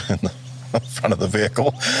in the front of the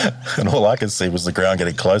vehicle, and all I could see was the ground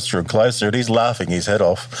getting closer and closer, and he's laughing his head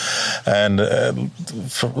off. And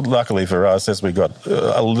luckily for us, as we got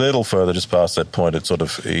a little further just past that point, it sort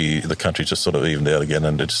of the country just sort of evened out again,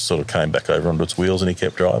 and it just sort of came back over onto its wheels, and he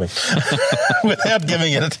kept driving without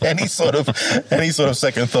giving it any sort of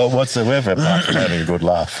second thought whatsoever, apart from having a good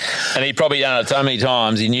laugh. And he'd probably done it so many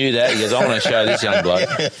times, he knew that. He goes, I want to show this young bloke.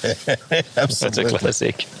 Absolutely. That's a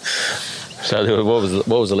classic. So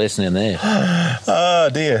what was the lesson in there? Oh,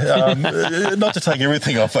 dear. Not to take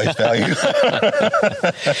everything off face value.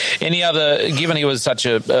 Any other, given he was such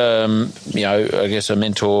a, I guess a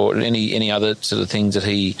mentor, any other sort of things that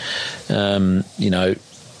he,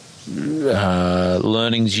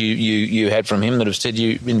 learnings you had from him that have stood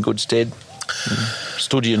you in good stead?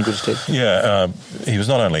 Stood you in good stead. Yeah, he was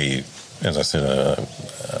not only, as I said,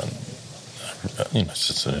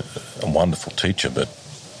 just a wonderful teacher, but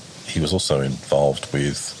he was also involved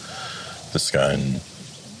with the Scone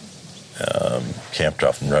Camp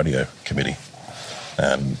Draft and Rodeo Committee,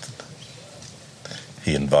 and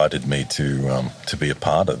he invited me to be a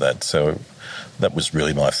part of that. So that was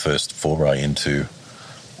really my first foray into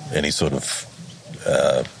any sort of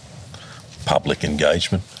public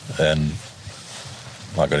engagement, and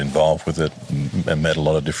I got involved with it and met a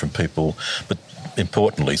lot of different people, but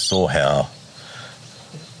importantly saw how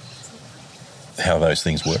those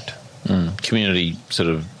things worked. Community sort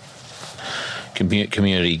of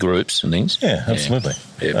community groups and things. Yeah, absolutely.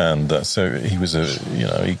 Yeah. And so he was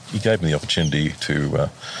he gave me the opportunity to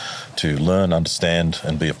learn, understand,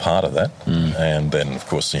 and be a part of that. And then, of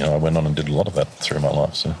course, I went on and did a lot of that through my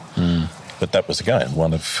life. So, but that was again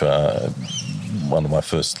one of my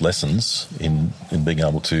first lessons in being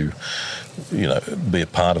able to, be a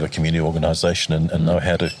part of a community organisation and know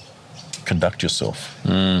how to conduct yourself.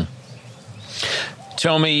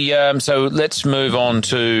 Tell me, so let's move on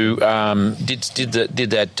to did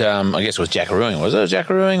that? I guess it was jackarooing. Was it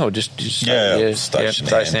jackarooing or just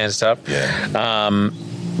station hand stuff? Yeah.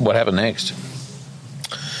 What happened next?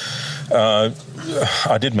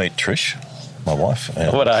 I did meet Trish, my wife.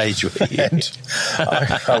 And, what age were you? And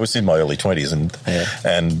I was in my early 20s,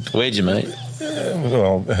 and where'd you meet?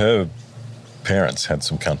 Well, her parents had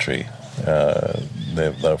some country. They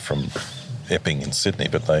were from Epping in Sydney,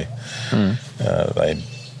 but they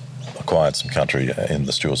acquired some country in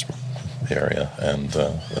the Stewartsbrook area, and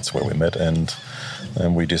that's where we met. And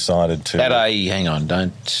we decided to hang on,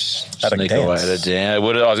 don't at sneak a away dance. At a dance.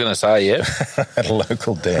 What I was going to say, yeah, at a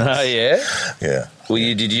local dance. Oh yeah, yeah. Were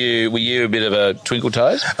you a bit of a twinkle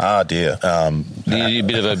toes? Ah dear, Were you a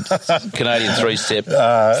bit of a Canadian three-step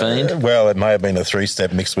fiend? Well, it may have been a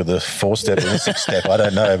 3-step mixed with a 4-step or a 6-step. I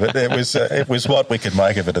don't know, but it was what we could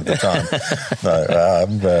make of it at the time.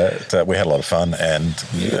 But we had a lot of fun, and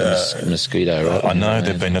mosquito. Right? I know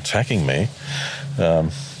they've been attacking me.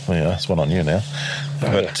 It's one on you now.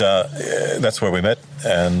 But that's where we met,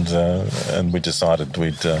 and we decided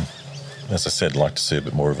we'd, as I said, like to see a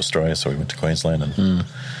bit more of Australia. So we went to Queensland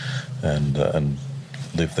and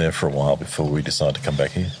lived there for a while before we decided to come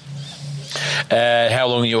back here. How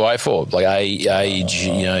long are you away for? Like age,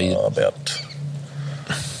 about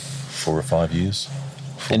 4 or 5 years.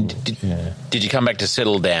 And did you come back to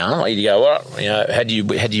settle down? Or did you go?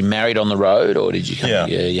 Had you married on the road, or did you come? Yeah,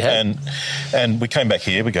 you had. And we came back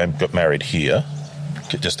here. We got married here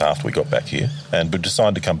just after we got back here, and we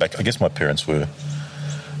decided to come back. I guess my parents were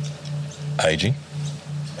aging,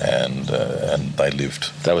 and they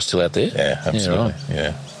lived. They were still out there. Yeah, absolutely.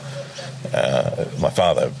 Yeah. My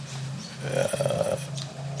father,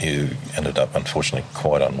 he ended up unfortunately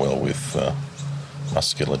quite unwell with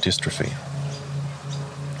muscular dystrophy.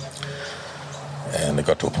 And it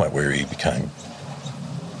got to a point where he became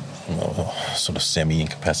sort of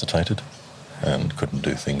semi-incapacitated and couldn't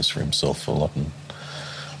do things for himself a lot. And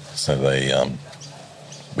so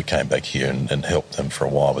we came back here and helped them for a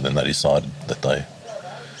while, but then they decided that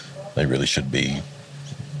they really should be,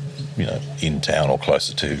 in town or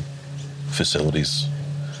closer to facilities,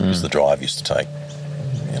 because the drive used to take,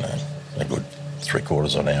 a good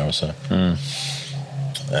 3/4 of an hour or so.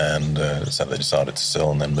 And so they decided to sell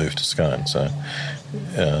and then move to Scone. So,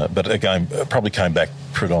 but again, probably came back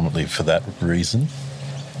predominantly for that reason,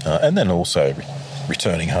 and then also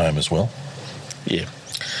returning home as well. Yeah,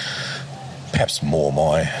 perhaps more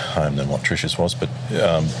my home than what Trish's was. But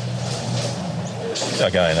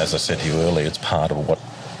again, as I said to you earlier, it's part of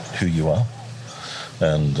who you are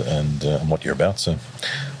and what you're about. So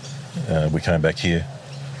we came back here,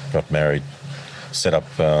 got married, set up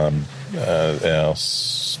our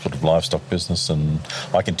sort of livestock business, and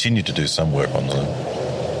I continued to do some work on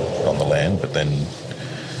the land, but then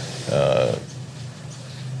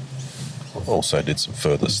also did some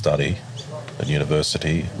further study at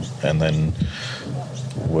university, and then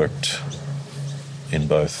worked in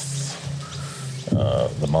both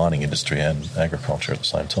the mining industry and agriculture at the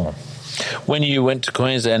same time. When you went to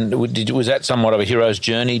Queensland, was that somewhat of a hero's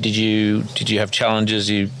journey? Did you have challenges?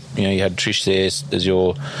 You had Trish there as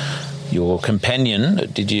your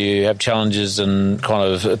companion. Did you have challenges and kind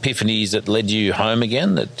of epiphanies that led you home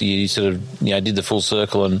again? That you sort of did the full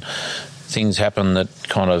circle and things happened that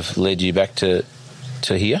kind of led you back to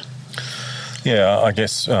here? Yeah, I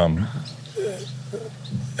guess your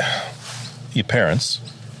parents,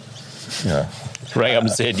 rang up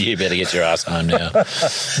and said, "You better get your ass home now."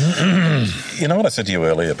 You know what I said to you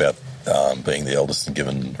earlier about being the eldest and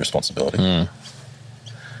given responsibility?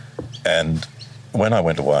 And when I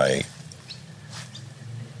went away,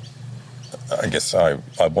 I guess I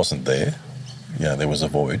wasn't there. There was a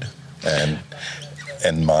void. And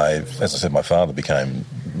as I said, my father became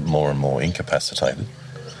more and more incapacitated.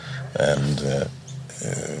 And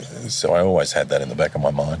so I always had that in the back of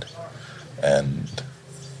my mind. And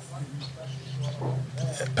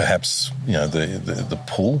perhaps, the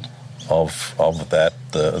pull of that,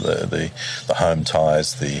 the home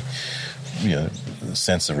ties, the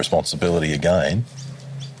sense of responsibility again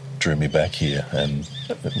drew me back here, and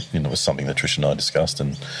it was something that Trish and I discussed,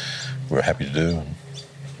 and we were happy to do,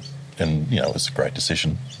 and it was a great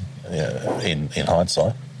decision in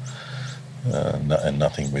hindsight, and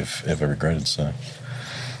nothing we've ever regretted. So.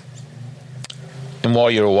 And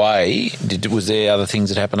while you're away, was there other things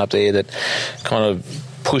that happened up there that kind of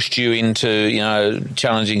pushed you into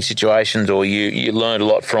challenging situations, or you learned a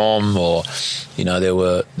lot from, or there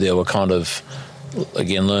were kind of,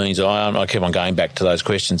 again, learnings? I keep on going back to those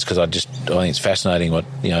questions because I think it's fascinating what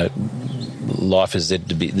life is there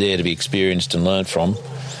to be experienced and learned from.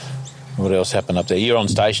 What else happened up there? You're on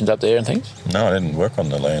stations up there and things? No, I didn't work on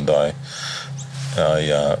the land.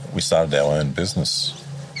 We started our own business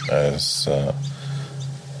as an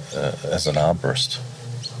arborist.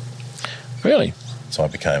 Really? So I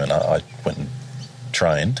went and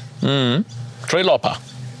trained. Tree lopper.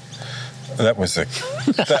 That was a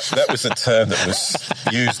term that was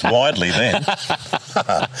used widely then.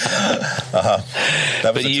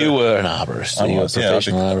 But you were an arborist. So you were a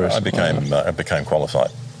professional arborist. I became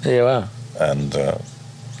qualified. Yeah, you are. And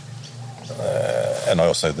I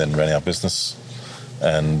also then ran our business,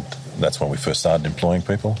 and that's when we first started employing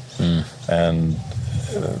people. And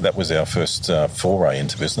that was our first foray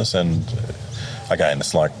into business. And again,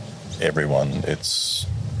 it's like everyone. It's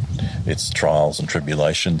trials and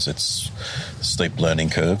tribulations. It's steep learning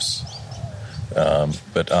curves.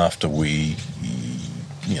 But after we,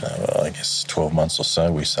 I guess 12 months or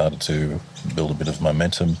so, we started to build a bit of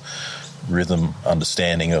momentum, rhythm,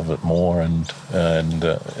 understanding of it more, and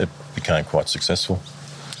it became quite successful.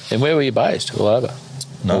 And where were you based? All over?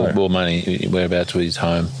 No. More money. Whereabouts was his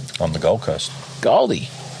home? On the Gold Coast. Goldie.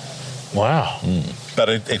 Wow. But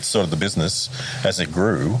it's sort of the business, as it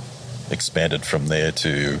grew, expanded from there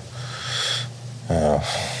to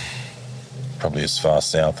probably as far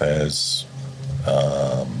south as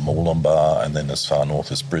Mooloolaba, and then as far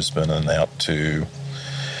north as Brisbane, and out to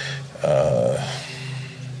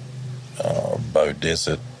Bow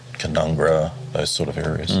Desert, Canungra, those sort of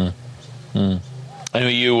areas. And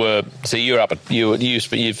you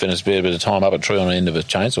finished a bit of time up a tree on the end of a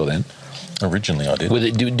chainsaw then? Originally, I did.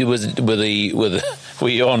 Were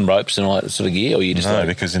you on ropes and all that sort of gear, or you just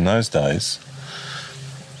because in those days,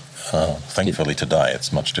 thankfully today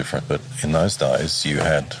it's much different. But in those days, you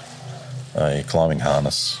had a climbing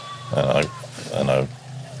harness and a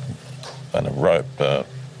rope, a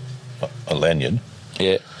lanyard.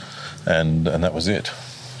 Yeah. And that was it.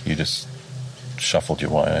 You just shuffled your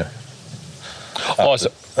way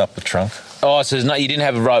up the trunk. Oh, so you didn't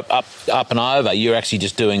have a rope up and over. You're actually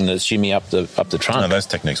just doing the shimmy up the trunk. No, those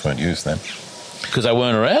techniques weren't used then. Because they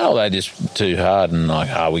weren't around, or they just too hard and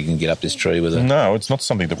we can get up this tree with it? No, it's not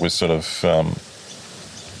something that was sort of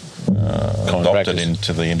adopted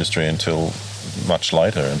into the industry until much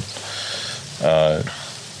later. And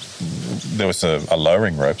there was a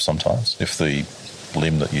lowering rope sometimes if the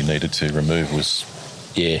limb that you needed to remove was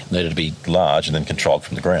needed to be large and then controlled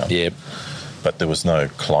from the ground. Yeah. But there was no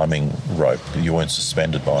climbing rope. You weren't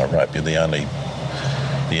suspended by a rope. You're the only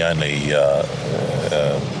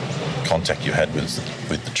contact you had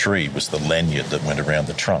with the tree was the lanyard that went around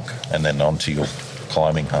the trunk and then onto your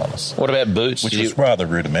climbing harness. What about boots? Which was rather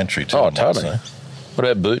rudimentary too. Oh, totally. What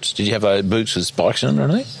about boots? Did you have boots with spikes in them or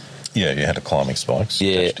anything? Yeah, you had a climbing spikes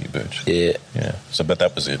attached to your boots. Yeah. So, but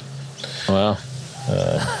that was it. Wow.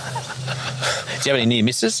 Did you have any near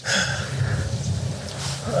misses?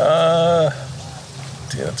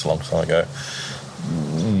 That's a long time ago.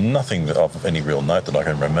 Nothing of any real note that I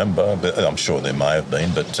can remember, but I'm sure there may have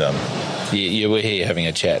been. But you were here having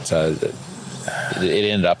a chat, so it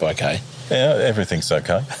ended up okay. Yeah, everything's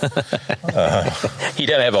okay. You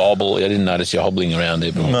don't have a hobble. I didn't notice you hobbling around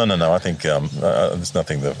there. No. I think there's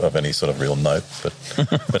nothing of any sort of real note. But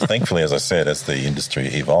thankfully, as I said, as the industry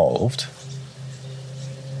evolved,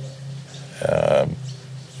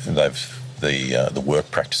 the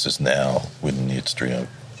work practices now within the industry are,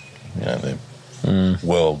 they're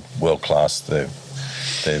world class.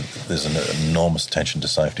 There's an enormous attention to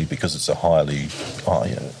safety because it's a highly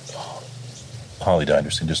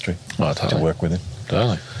dangerous industry to work within.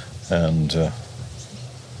 Totally. And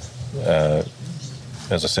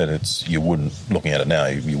as I said, you wouldn't, looking at it now,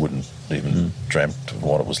 you wouldn't even dreamt of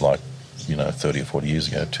what it was like, 30 or 40 years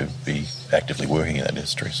ago to be actively working in that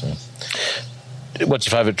industry. So, what's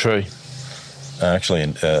your favourite tree? Actually,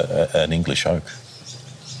 an English oak.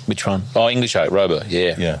 Which one? Oh, English oak, Roba.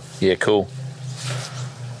 Yeah. Yeah, cool.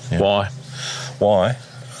 Yeah. Why?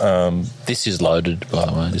 This is loaded, by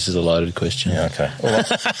the way. This is a loaded question. Yeah, okay. Well,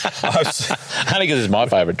 only because it's my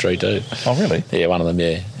favourite tree too. Oh, really? Yeah, one of them,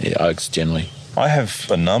 yeah. Oaks generally. I have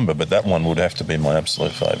a number, but that one would have to be my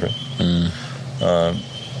absolute favourite.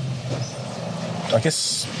 I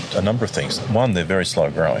guess a number of things. One, they're very slow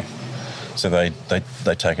growing. So they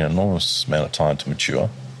take an enormous amount of time to mature,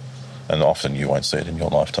 and often you won't see it in your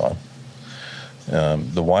lifetime.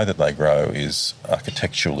 The way that they grow is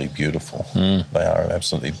architecturally beautiful. They are an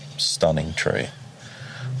absolutely stunning tree.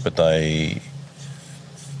 But they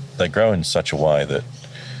grow in such a way that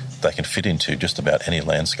they can fit into just about any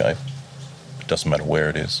landscape. It doesn't matter where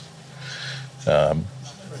it is.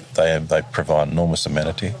 They provide enormous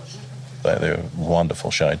amenity. They're a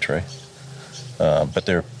wonderful shade tree. But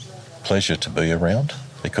they're a pleasure to be around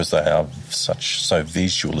because they are so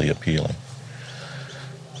visually appealing.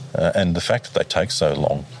 And the fact that they take so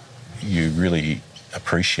long, you really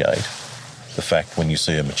appreciate the fact when you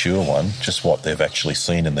see a mature one, just what they've actually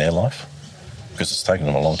seen in their life, because it's taken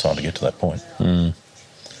them a long time to get to that point.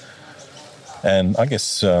 And I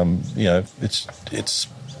guess, it's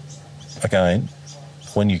again,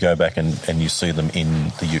 when you go back and you see them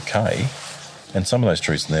in the UK, and some of those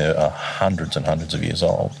trees in there are hundreds and hundreds of years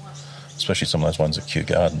old, especially some of those ones at Kew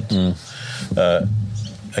Gardens.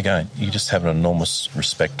 Again, you just have an enormous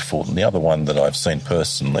respect for them. The other one that I've seen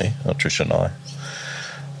personally, Tricia and I,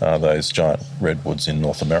 are those giant redwoods in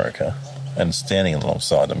North America. And standing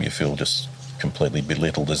alongside them, you feel just completely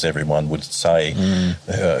belittled, as everyone would say,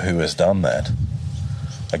 who has done that.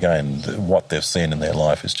 Again, what they've seen in their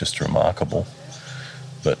life is just remarkable.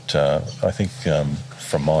 But I think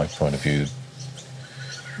from my point of view,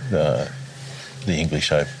 the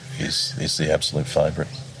English oak is the absolute favourite,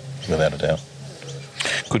 without a doubt.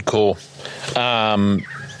 Good call. They're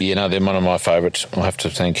one of my favourites. I have to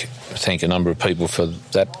thank a number of people for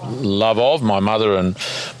that love of. My mother and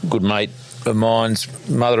good mate of mine's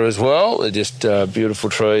mother as well. They're just beautiful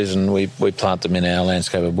trees, and we plant them in our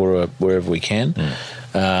landscape of Burra wherever we can,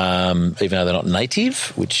 even though they're not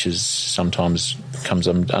native, which is sometimes comes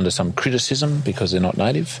under some criticism because they're not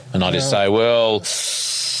native. And I just say, well,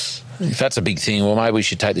 if that's a big thing, well, maybe we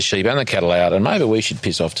should take the sheep and the cattle out, and maybe we should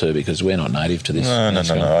piss off too because we're not native to this.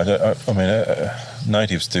 No. I mean,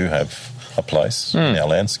 natives do have a place in our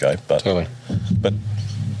landscape, but totally. But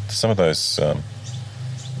some of those,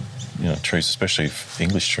 trees, especially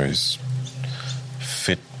English trees,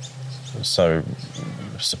 fit so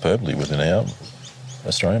superbly within our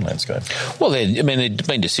Australian landscape. Well, they've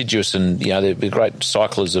been deciduous, and they're great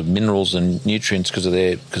cyclers of minerals and nutrients because of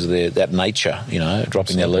that nature.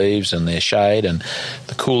 Dropping their leaves and their shade and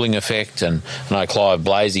the cooling effect. And I know Clive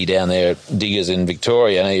Blasey down there at Diggers in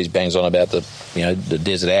Victoria, he bangs on about the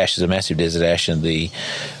desert ash is a massive desert ash, and the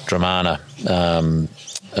Dramana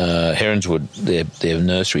Heronswood, their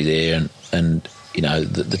nursery there, and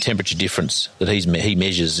the temperature difference that he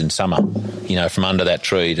measures in summer, from under that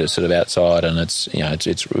tree to sort of outside, and it's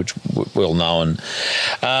well known.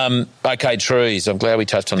 Okay, trees. I'm glad we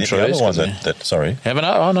touched on trees. The other one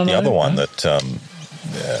the other one that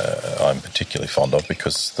I'm particularly fond of,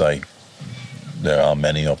 because there are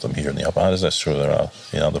many of them here in the Upper Hunters. That's true, there are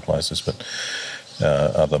in other places, but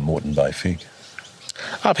are the Moreton Bay fig.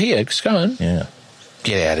 Up here, Scone? Yeah.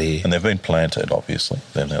 Get out of here. And they've been planted, obviously.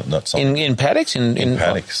 They're not something... In paddocks? In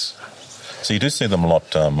paddocks. So you do see them a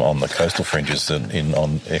lot on the coastal fringes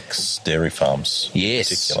on ex-dairy farms. Yes.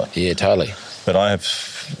 In particular. Yeah, totally. But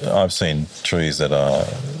I've seen trees that are,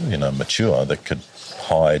 mature, that could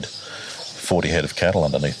hide 40 head of cattle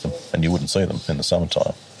underneath them, and you wouldn't see them in the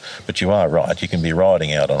summertime. But you are right. You can be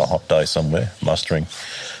riding out on a hot day somewhere, mustering,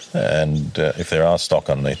 and if there are stock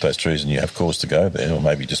underneath those trees and you have cause to go there, or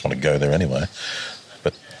maybe you just want to go there anyway,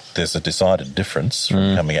 there's a decided difference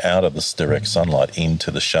from coming out of this direct sunlight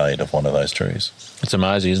into the shade of one of those trees. It's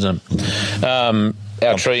amazing, isn't it?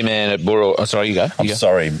 Our tree man at Burra... Oh, sorry, you go. I'm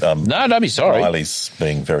sorry. No, don't be sorry. Miley's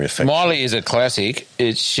being very affectionate. Miley is a classic.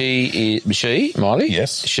 Miley?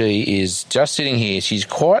 Yes. She is just sitting here. She's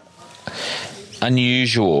quite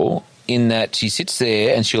unusual in that she sits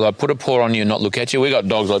there and she'll put a paw on you and not look at you. We've got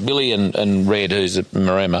dogs like Billy and Red, who's a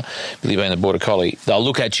Maremma, Billy being the Border Collie. They'll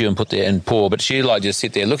look at you and put their paw, but she'll just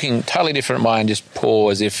sit there looking totally different way and just paw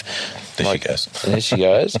as if There she goes. There she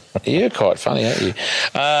goes. You're quite funny, aren't you?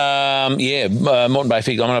 Moreton Bay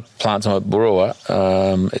figs. I'm going to plant some at Brewer.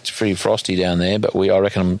 It's pretty frosty down there, but I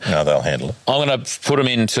reckon No, they'll handle it. I'm going to put them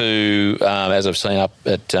into, as I've seen up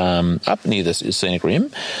at up near the scenic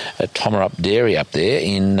rim, at Tomarup Dairy up there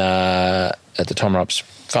at the Tomarup's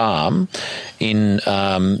farm in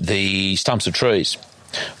the stumps of trees.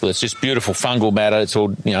 Well, it's just beautiful fungal matter. It's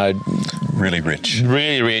all, Really rich.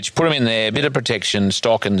 really rich. Put them in there, a bit of protection,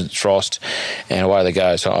 stock and frost, and away they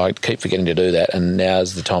go. So I keep forgetting to do that, and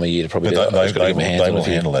now's the time of year to probably do that. They will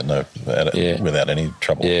handle that without any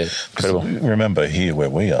trouble. Yeah, incredible. Remember here where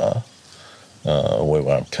we are, where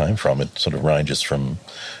I came from, it sort of ranges from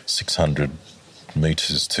 600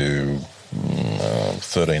 metres to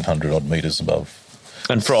 1,300 odd metres above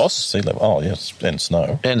And frost. sea level. Oh, yes, and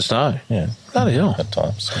snow. And snow. Yeah. Bloody hell. At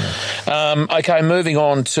times. Yeah. Okay, moving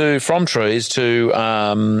on from trees to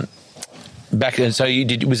back. And so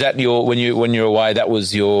was that your when you were away? That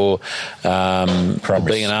was your being an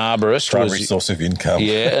arborist. Primary source of income.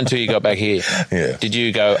 Yeah, until you got back here. Yeah. Did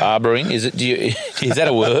you go arboring? Is that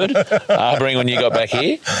a word? Arboring when you got back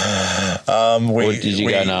here? Or did you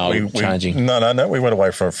go? No, I'm changing. No. We went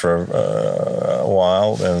away for a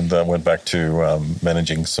while and went back to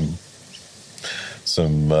managing some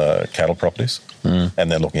cattle properties, and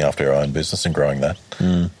then looking after our own business and growing that.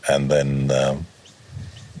 And then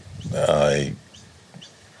I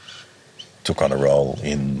took on a role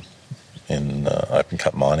in open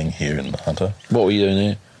cut mining here in Hunter. What were you doing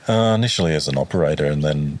there? Initially as an operator, and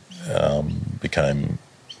then became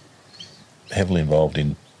heavily involved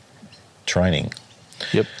in training.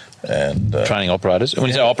 Yep. And training operators. When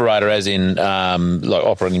you say operator, as in like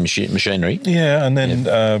operating machinery. Yeah, and then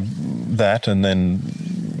that, and then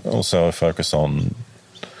also a focus on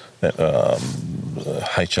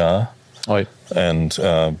HR. Oh, yeah. And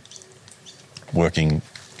working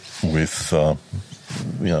with some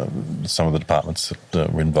of the departments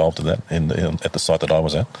that were involved in that at the site that I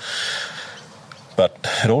was at. But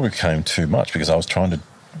it all became too much because I was trying to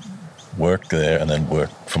work there and then work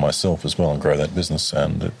for myself as well and grow that business,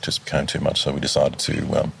 and it just became too much. So we decided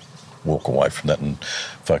to walk away from that and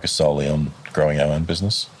focus solely on growing our own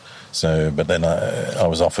business. But then I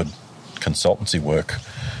was offered consultancy work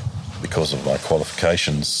because of my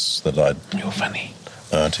qualifications that I'd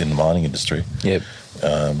earned in the mining industry. Yep.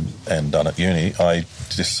 And done at uni. I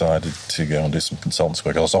decided to go and do some consultancy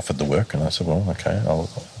work. I was offered the work, and I said, well, okay, I'll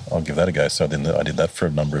give that a go. So then I did that for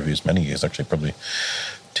a number of years, many years, actually, probably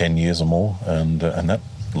 10 years or more, and that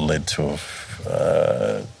led to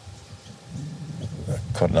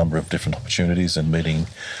quite a number of different opportunities and meeting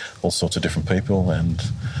all sorts of different people, and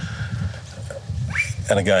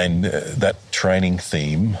again that training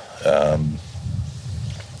theme. I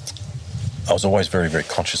was always very, very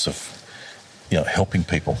conscious of helping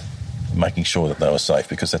people, making sure that they were safe,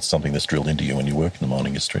 because that's something that's drilled into you when you work in the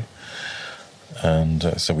mining industry.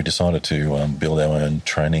 And so we decided to build our own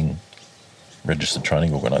registered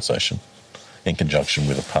training organisation in conjunction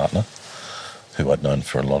with a partner who I'd known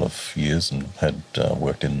for a lot of years and had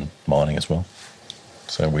worked in mining as well.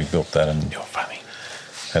 So we built that and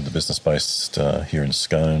had the business based here in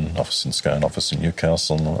Scone, office in Scone, office in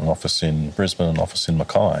Newcastle, an office in Brisbane, an office in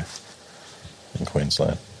Mackay in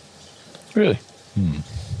Queensland. Really?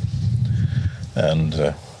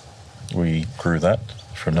 And we grew that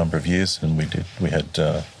for a number of years, and we had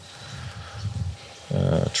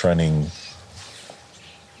training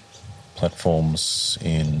platforms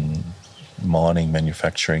in mining,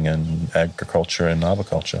 manufacturing and agriculture and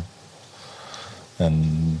arboriculture.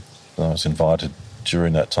 And I was invited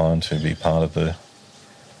during that time to be part of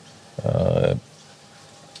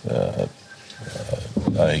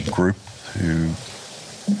a group who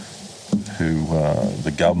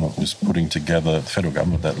the government was putting together, the federal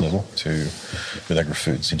government at that level, with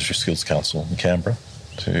Agri-Foods Industry Skills Council in Canberra,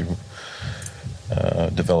 to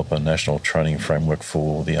develop a national training framework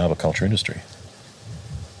for the arboriculture industry.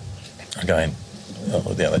 Again,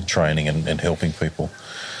 that training and helping people,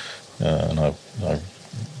 and I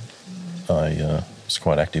was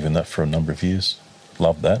quite active in that for a number of years.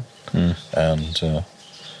 Loved that, and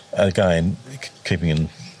again, keeping in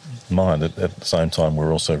mind that at the same time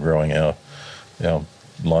we're also growing our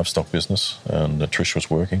livestock business, and Trish was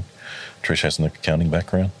working. Trish has an accounting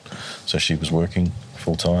background, so she was working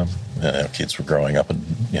full time. Our kids were growing up and,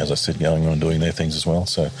 as I said, going on and doing their things as well.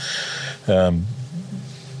 So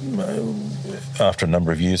after a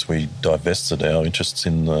number of years, we divested our interests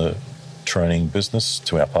in the training business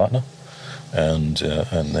to our partner, and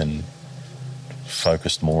then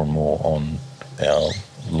focused more and more on our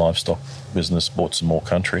livestock business, bought some more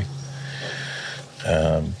country,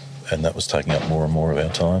 and that was taking up more and more of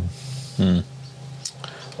our time.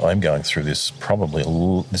 I'm going through this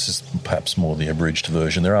this is perhaps more the abridged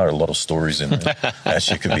version. There are a lot of stories in there, as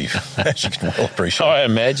you can well appreciate. I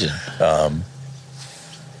imagine.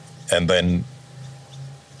 And then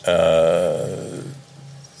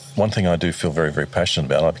one thing I do feel very, very passionate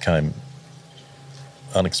about, I became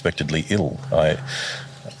unexpectedly ill. I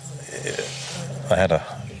had a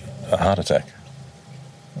heart attack,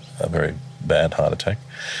 a very bad heart attack,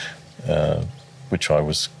 which I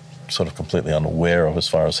was sort of completely unaware of as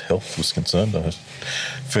far as health was concerned. I was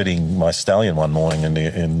feeding my stallion one morning in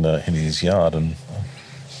his yard, and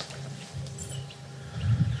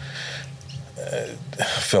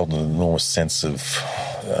felt an enormous sense of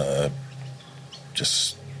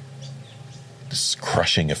just this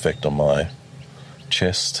crushing effect on my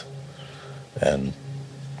chest and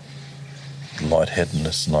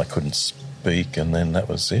lightheadedness, and I couldn't speak, and then that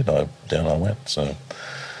was it. Down I went. So,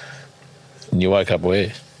 And you woke up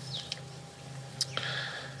where?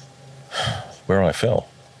 Where I fell.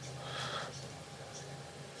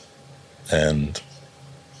 And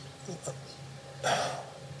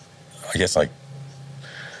I guess I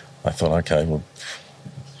thought, okay, well,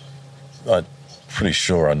 I'm pretty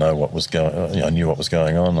sure I know what was going on. I knew what was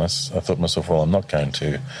going on. I thought to myself, well, I'm not going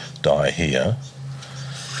to die here.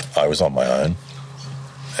 I was on my own.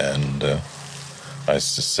 And I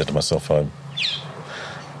just said to myself, I'll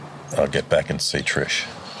get back and see Trish.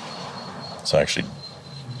 So actually,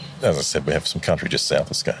 as I said, we have some country just south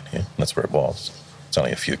of Scone here. And that's where it was. It's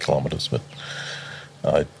only a few kilometres, but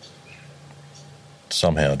I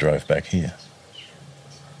somehow drove back here.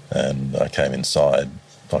 And I came inside.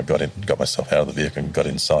 I got myself out of the vehicle and got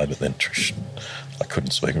inside, but then Trish, I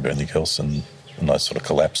couldn't speak or do anything else, and I sort of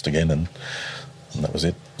collapsed again, and that was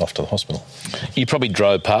it, off to the hospital. You probably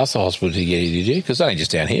drove past the hospital to get here, did you? Because it's only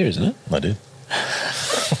just down here, isn't it? I did.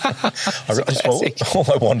 All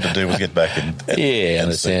I wanted to do was get back and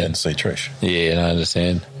see Trish. Yeah, I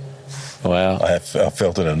understand. Wow. I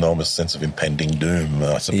felt an enormous sense of impending doom,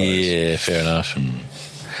 I suppose. Yeah, fair enough.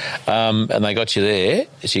 And they got you there.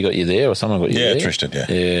 She got you there, or someone got you there? Yeah, Trish did, yeah.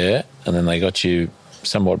 Yeah, and then they got you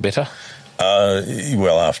somewot better?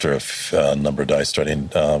 Well, after a number of days straight in,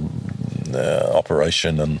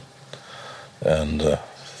 operation and it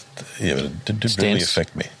didn't really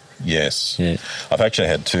affect me. Yes. Yeah. I've actually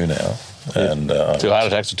had two now. And 2 heart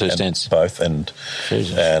attacks or 2 stents? Both, and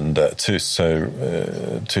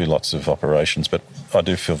two lots of operations. But I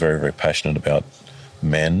do feel very, very passionate about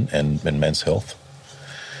men and men's health.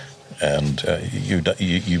 And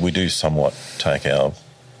we do somewhat take our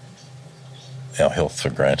health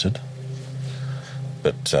for granted.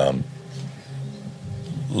 But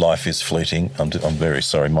life is fleeting. I'm very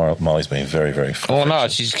sorry. Molly's been very, very Oh, no,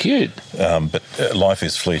 she's cute. But life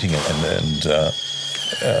is fleeting, and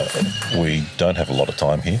we don't have a lot of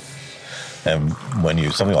time here. And when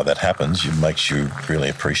something like that happens, it makes you really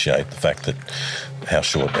appreciate the fact that how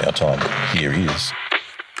short our time here is.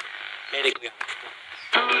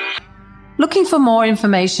 Looking for more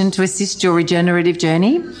information to assist your regenerative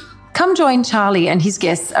journey? Come join Charlie and his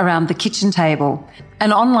guests around the kitchen table,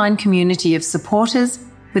 an online community of supporters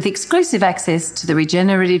with exclusive access to the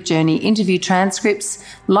Regenerative Journey interview transcripts,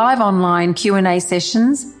 live online Q&A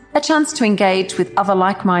sessions, a chance to engage with other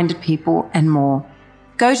like-minded people and more.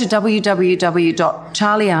 Go to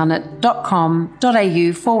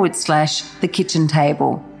www.charliearnott.com.au/the kitchen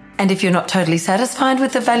table. And if you're not totally satisfied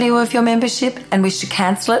with the value of your membership and wish to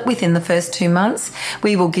cancel it within the first 2 months,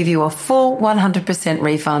 we will give you a full 100%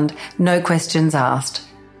 refund, no questions asked.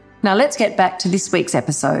 Now let's get back to this week's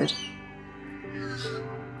episode.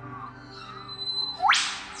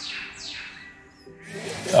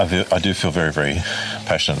 I do feel very, very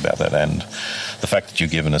passionate about that, and the fact that you're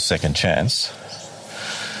given a second chance.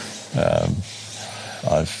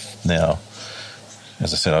 I've now,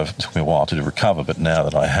 as I said, it took me a while to recover, but now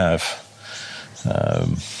that I have,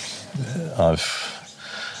 I've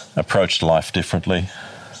approached life differently.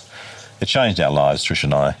 It changed our lives, Trish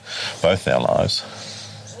and I, both our lives,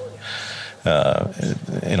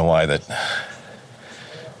 in a way that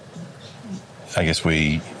I guess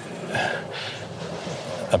we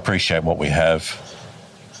appreciate what we have.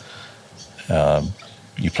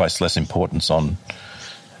 You place less importance on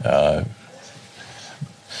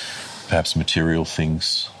perhaps material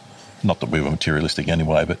things. Not that we were materialistic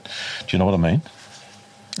anyway, but do you know what I mean?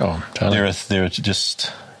 Oh, totally.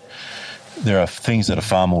 There are things that are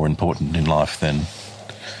far more important in life than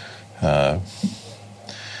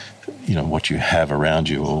what you have around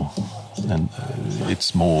you, and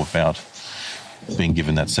it's more about being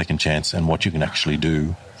given that second chance and what you can actually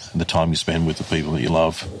do, and the time you spend with the people that you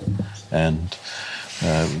love, and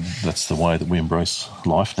that's the way that we embrace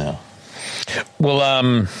life now. Well,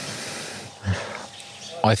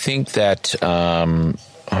 I think that I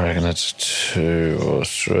reckon that's 2 or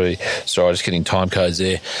 3. Sorry, just getting time codes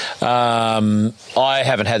there. I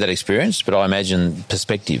haven't had that experience, but I imagine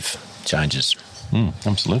perspective changes.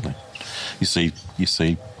 Absolutely. You see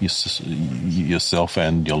yourself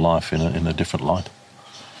and your life in a different light.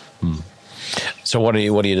 So what do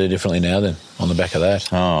you do differently now then on the back of that?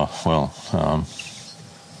 Oh, well,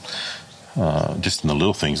 just in the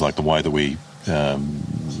little things like the way that we,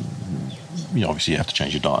 obviously you have to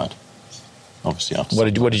change your diet. Obviously, after what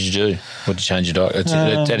did you do? What did you change your diet?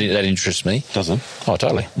 That interests me. Does it? Oh,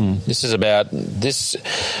 totally. This is about this.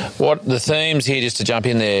 What the themes here, just to jump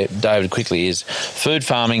in there, David, quickly, is food,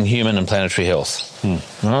 farming, human, and planetary health.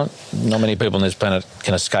 Right? Not many people on this planet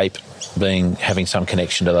can escape having some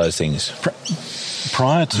connection to those things.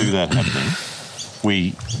 Prior to that happening,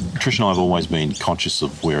 Trish and I have always been conscious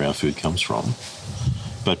of where our food comes from,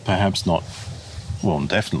 but perhaps not. Well,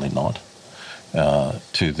 definitely not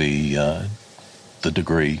to the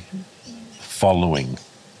degree following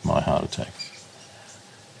my heart attack,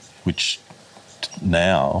 which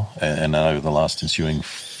now, and over the last ensuing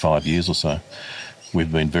 5 years or so,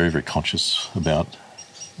 we've been very, very conscious about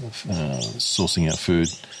sourcing our food.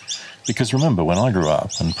 Because remember, when I grew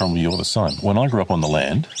up, and probably you're the same, when I grew up on the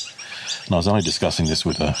land, and I was only discussing this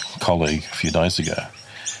with a colleague a few days ago,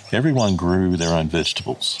 everyone grew their own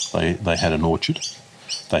vegetables. They had an orchard.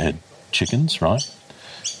 They had chickens, right?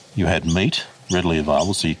 You had meat readily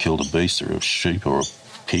available, so you killed a beast or a sheep or a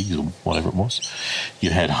pig or whatever it was. You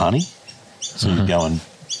had honey, so you'd go and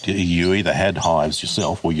you either had hives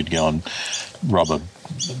yourself or you'd go and rub a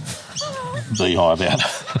beehive out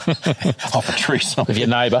off a tree somewhere. With your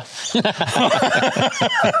neighbour.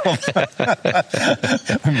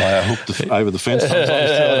 I hooked over the fence sometimes.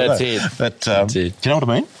 That's it. But, That's it. do you know what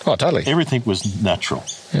I mean? Oh, totally. Everything was natural.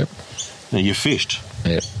 Yep. Now, you fished.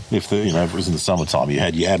 Yep. If it was in the summertime, you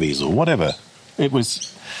had yabbies or whatever. It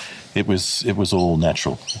was all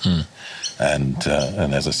natural. And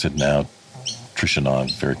as I said, now Trish and I are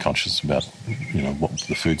very conscious about what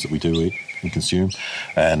the foods that we do eat and consume,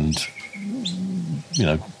 and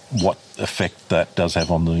what effect that does have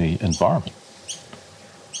on the environment.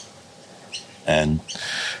 And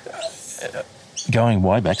going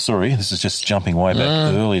way back, sorry, this is just jumping way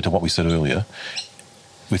back earlier to what we said earlier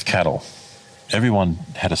with cattle. Everyone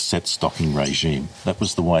had a set stocking regime. That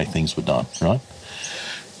was the way things were done, right?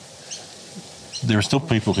 There are still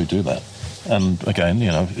people who do that. And again,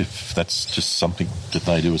 if that's just something that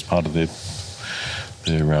they do as part of their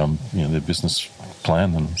business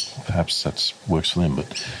plan, then perhaps that works for them.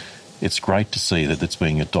 But it's great to see that it's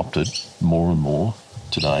being adopted more and more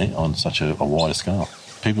today on such a wider scale.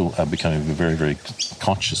 People are becoming very, very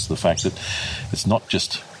conscious of the fact that it's not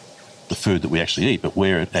just the food that we actually eat, but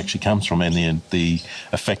where it actually comes from and the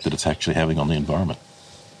effect that it's actually having on the environment.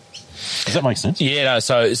 Does that make sense? Yeah. No,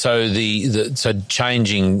 so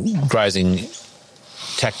changing grazing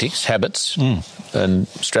tactics, habits, and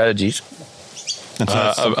strategies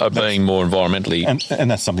are being more environmentally,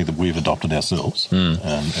 and that's something that we've adopted ourselves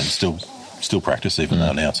and still practice, even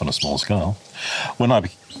though now it's on a small scale. When I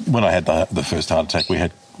had the first heart attack, we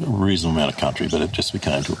had a reasonable amount of country, but it just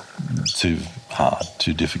became too hard,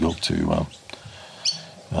 too difficult to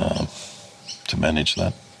manage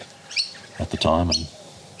that at the time,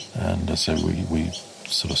 and so we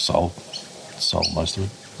sort of sold most of it.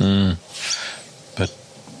 But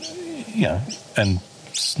and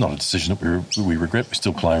it's not a decision that we regret. We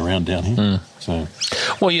still play around down here. So,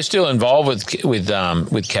 well, you're still involved with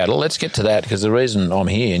cattle. Let's get to that, because the reason I'm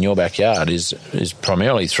here in your backyard is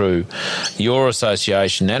primarily through your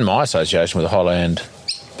association and my association with Highland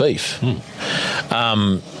Beef.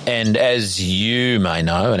 And as you may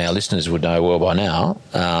know, and our listeners would know well by now,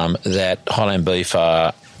 that Highland Beef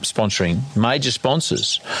are major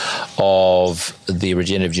sponsors of the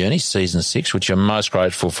Regenerative Journey Season 6, which I'm most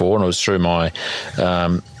grateful for, and it was through my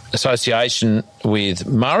association with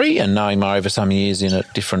Murray, and knowing Murray for some years in a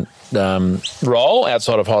different role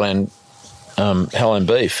outside of Highland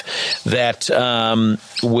Beef, that I've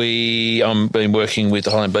been working with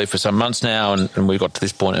Highland Beef for some months now, and we got to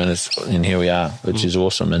this point, and here we are, which is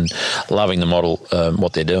awesome, and loving the model,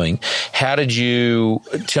 what they're doing. How did you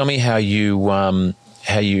tell me how you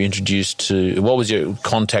introduced to, what was your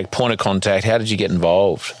point of contact? How did you get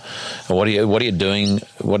involved? And what are you doing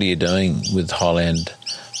with Highland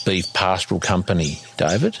Beef Pastoral Company,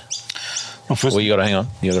 David? Well, you got to hang on.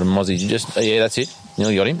 You got a Mozzie. That's it.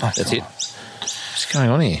 Nearly got him. That's it. What's going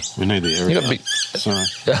on here? We need the area. You got big. Sorry.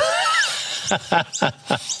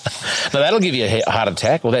 Now, that'll give you a heart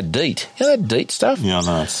attack, or that DEET. You know that DEET stuff? Yeah,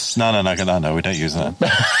 no, we don't use that.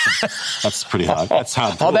 That's pretty hard. That's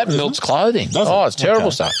hard. That melts clothing. It's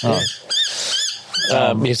terrible stuff. Oh.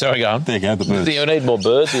 Yeah, sorry, go on. There you go, the birds. You need more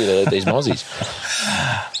birds here, these mozzies.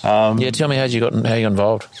 Tell me how you got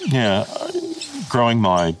involved. Yeah, growing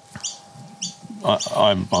my...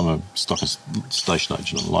 I'm a stock and station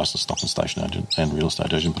agent, a licensed stock and station agent and real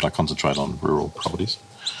estate agent, but I concentrate on rural properties,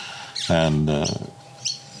 and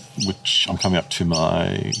which I'm coming up to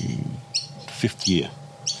my 5th year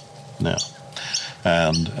now.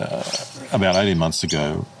 And about 18 months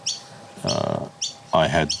ago, I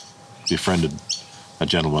had befriended a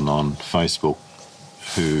gentleman on Facebook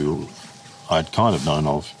who I'd kind of known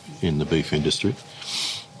of in the beef industry,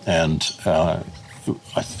 and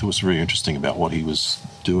I thought it was very interesting about what he was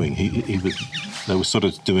doing. They were sort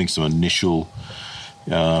of doing some initial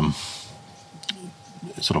sort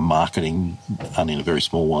of marketing, only in a very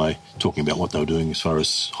small way, talking about what they were doing as far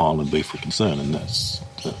as Highland beef were concerned, and that's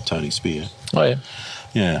Tony Spear. Oh, yeah.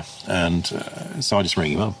 Yeah, and so I just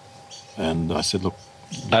rang him up, and I said, look...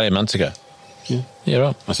 18 months ago? Yeah. Yeah,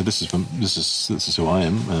 right. I said, this is who I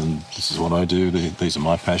am, and this is what I do. These are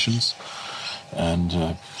my passions,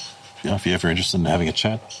 and... if you're ever interested in having a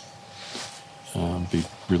chat, I'd be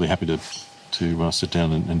really happy to sit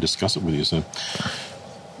down and discuss it with you. So,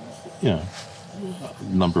 a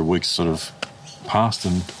number of weeks sort of passed,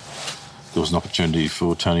 and there was an opportunity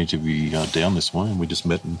for Tony to be down this way, and we just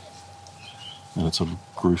met, and it sort of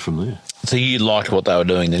grew from there. So you liked what they were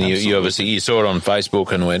doing, then you obviously you saw it on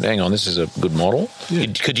Facebook and went, hang on, this is a good model. Yeah.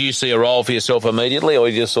 Could you see a role for yourself immediately, or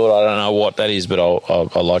you just thought, I don't know what that is, but I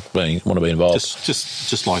want to be involved?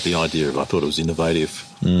 Just like the idea of it. I thought it was innovative,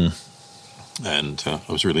 and I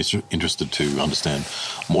was really interested to understand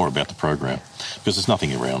more about the program, because there's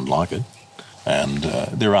nothing around like it, and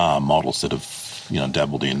there are models that have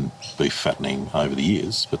dabbled in beef fattening over the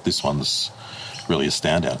years, but this one's really a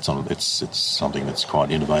standout. It's something that's quite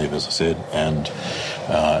innovative, as I said, and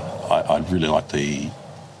I really like the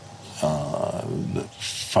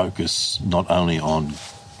focus not only on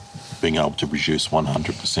being able to produce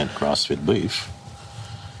 100% grass-fed beef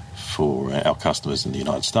for our customers in the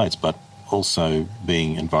United States, but also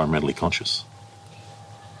being environmentally conscious.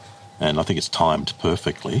 And I think it's timed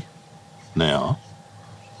perfectly now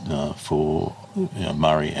for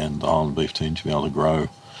Murray and the Highland Beef team to be able to grow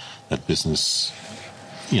that business,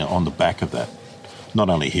 on the back of that. Not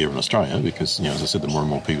only here in Australia, because, as I said, the more and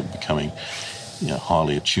more people are becoming,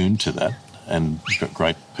 highly attuned to that, and you've got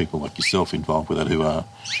great people like yourself involved with it who are,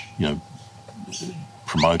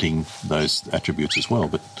 promoting those attributes as well.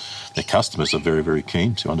 But their customers are very, very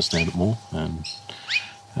keen to understand it more, and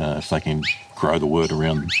if they can grow the word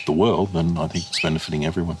around the world, then I think it's benefiting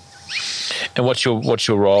everyone. And what's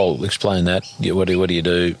your role? Explain that. What do you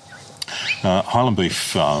do? Highland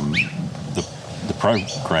Beef, the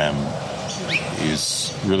program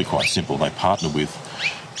is really quite simple. They partner with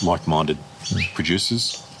like-minded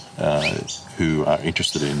producers who are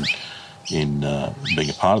interested in being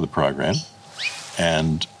a part of the program,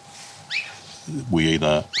 and we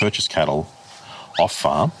either purchase cattle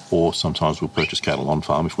off-farm, or sometimes we'll purchase cattle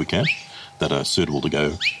on-farm if we can, that are suitable to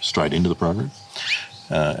go straight into the program.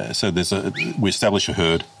 So we establish a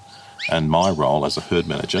herd, and my role as a herd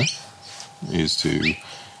manager is to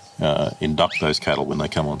induct those cattle when they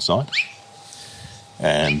come on site,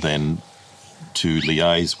 and then to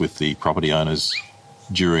liaise with the property owners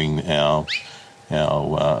during our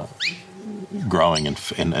growing and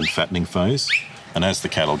fattening phase. And as the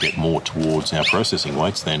cattle get more towards our processing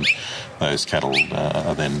weights, then those cattle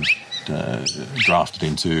are then drafted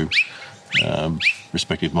into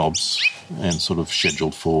respective mobs and sort of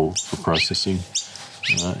scheduled for processing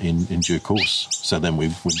in due course. So then we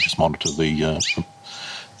just monitor the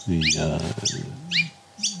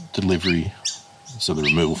delivery, so the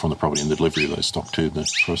removal from the property and the delivery of those stock to the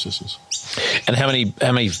processors. And how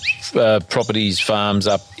many properties, farms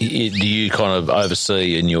up do you kind of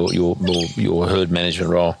oversee in your herd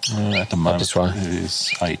management role? At the moment, it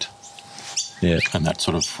is 8. Yeah, and that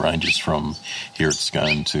sort of ranges from here at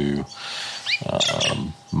Scone to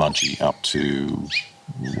Mudgee up to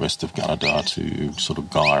west of Gunnedah to sort of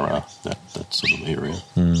Guyra, that sort of area.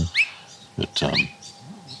 But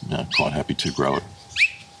quite happy to grow it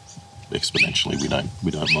exponentially.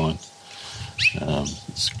 We don't mind.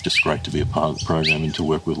 It's just great to be a part of the program and to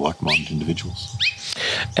work with like-minded individuals.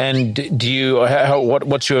 And do you?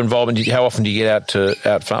 What's your involvement? How often do you get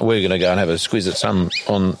out front? We're going to go and have a squiz at some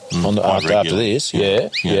after this. Yeah.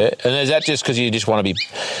 And is that just because you just want to be?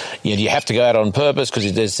 Do you have to go out on purpose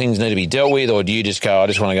because there's things need to be dealt with, or do you just go? I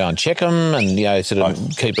just want to go and check them and sort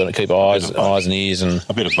of keep eyes and ears and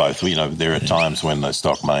a bit of both. There are times when the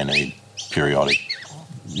stock may need periodic,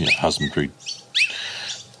 husbandry,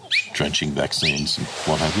 drenching vaccines and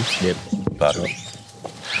what have you. Yep. But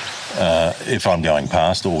if I'm going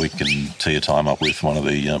past, or we can tee a time up with one of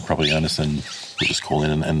the property owners, then we'll just call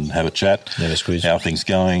in and have a chat. Have a squeeze. How are things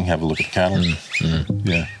going? Have a look at the cattle.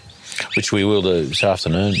 Yeah. Which we will do this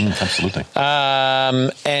afternoon. Absolutely. Tell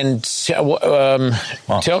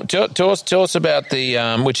us about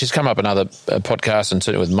the which has come up in other podcasts and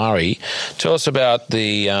certainly with Murray. Tell us about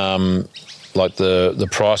the the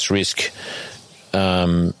price risk.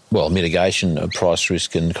 Mitigation of price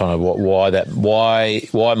risk and kind of why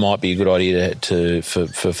it might be a good idea for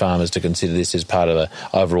farmers to consider this as part of an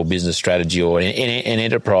overall business strategy or an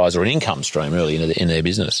enterprise or an income stream really in their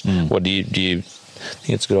business. What do you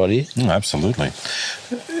think it's a good idea? Absolutely.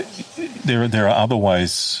 There are other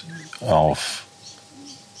ways of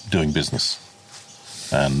doing business,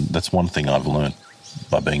 and that's one thing I've learned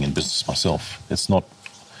by being in business myself. It's not,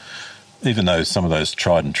 even though some of those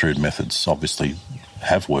tried and true methods obviously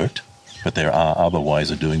have worked, but there are other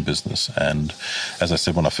ways of doing business. And as I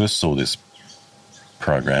said, when I first saw this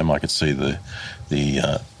program, I could see the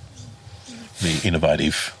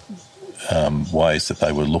innovative ways that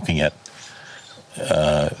they were looking at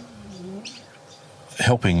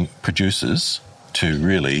helping producers to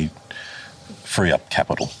really free up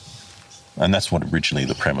capital. And that's what originally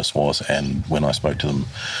the premise was. And when I spoke to them,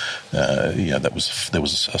 there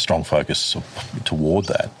was a strong focus toward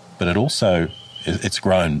that. But it's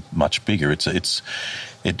grown much bigger. It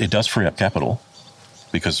does free up capital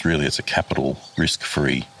because really it's a capital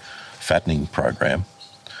risk-free fattening program.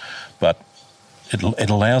 But it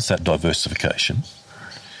allows that diversification.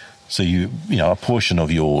 So a portion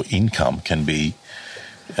of your income can be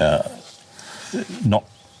you're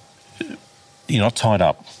not tied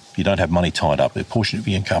up. You don't have money tied up. A portion of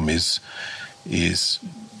your income is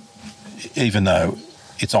even though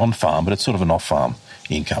it's on farm, but it's sort of an off farm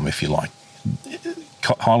income, if you like.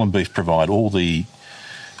 Highland Beef provide all the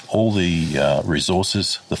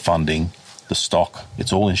resources, the funding, the stock.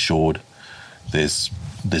 It's all insured. There's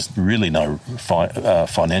really no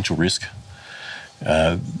financial risk.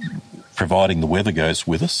 Providing the weather goes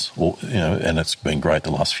with us, and it's been great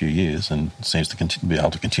the last few years, and seems to be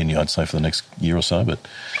able to continue, I'd say, for the next year or so. But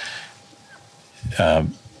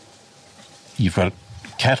you've got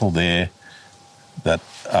cattle there that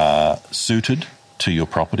are suited to your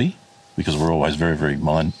property, because we're always very, very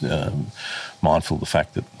mindful of the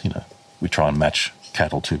fact that we try and match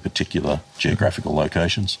cattle to particular geographical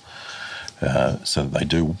locations, so that they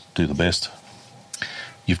do the best.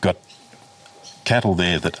 You've got cattle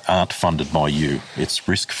there that aren't funded by you. It's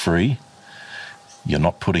risk-free. You're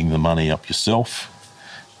not putting the money up yourself.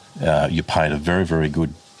 You paid a very, very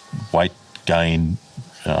good weight gain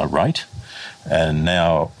rate, and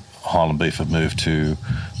now Highland Beef have moved to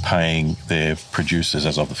paying their producers,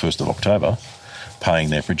 as of the 1st of October, paying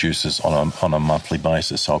their producers on a monthly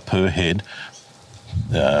basis. So per head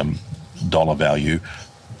dollar value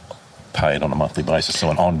paid on a monthly basis. So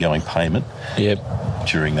an ongoing payment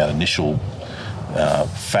during that initial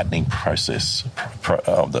fattening process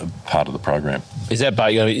of the part of the program. Is that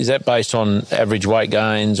based on average weight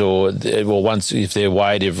gains, or once if they're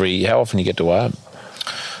weighed how often you get to weigh them?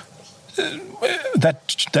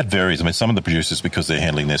 That varies. I mean, some of the producers, because they're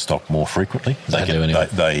handling their stock more frequently, they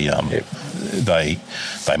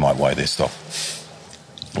might weigh their stock.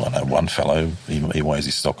 Well, I know one fellow, he weighs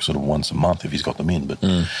his stock sort of once a month if he's got them in, but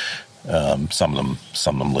some of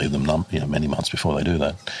them leave them many months before they do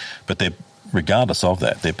that. But regardless of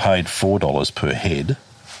that, they're paid $4 per head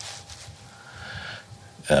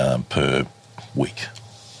per week.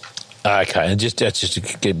 Okay, and that's just to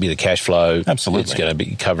get a bit of cash flow. Absolutely, it's going to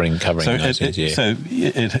be covering those things. So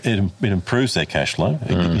it improves their cash flow.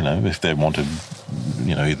 If they want to,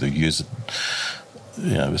 either use it,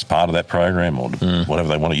 as part of that program or whatever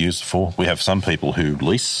they want to use it for. We have some people who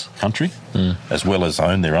lease country as well as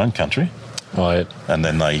own their own country, right? And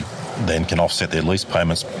then they can offset their lease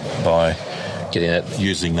payments by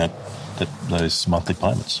using those monthly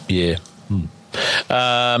payments. Yeah.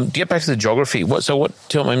 To get back to the geography,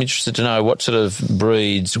 I'm interested to know what sort of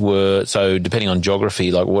breeds were, so depending on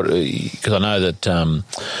geography, like what, because I know that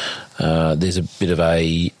there's a bit of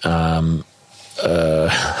a, I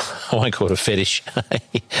won't call it a fetish,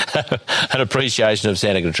 an appreciation of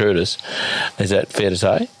Santa Gertrudis. Is that fair to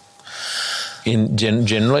say?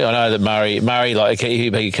 Generally, I know that Murray, like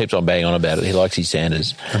he keeps on banging on about it. He likes his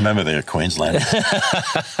Sanders. Remember, they're Queensland.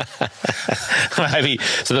 Maybe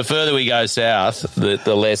so. The further we go south,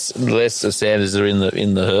 the less the Sanders are in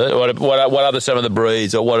the herd. What are some of the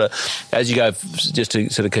breeds, or as you go, just to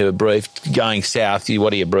sort of keep it brief, going south?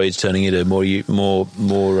 What are your breeds turning into? More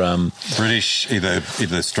British, either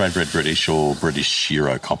straight bred British or British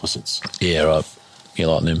Euro composites. Yeah, right. You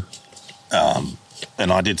like them.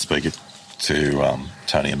 And I did speak to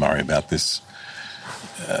Tony and Murray about this,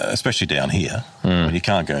 especially down here. When you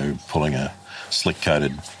can't go pulling a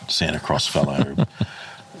slick-coated Santa Cross fellow,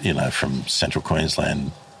 from central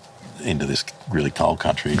Queensland into this really cold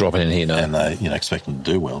country. Dropping in here, no. And they, expect them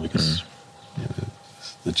to do well because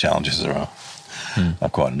the challenges are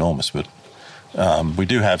quite enormous. But we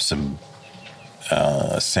do have some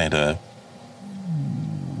Santa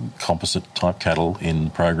composite type cattle in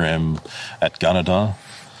the program at Gunnedah.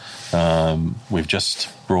 We've just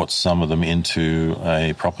brought some of them into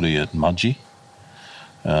a property at Mudgee.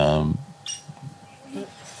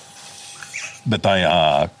 But they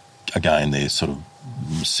are, again, they're sort of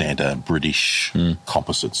Santa British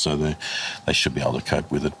composites, so they should be able to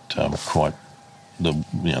cope with it quite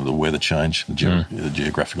the weather change, the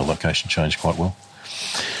geographical location change quite well.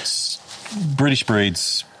 British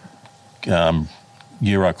breeds,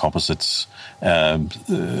 Euro composites, a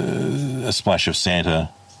splash of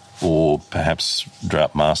Santa, or perhaps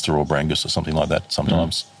Drought Master or Brangus or something like that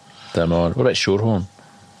sometimes. Don't mind. What about Shorthorn?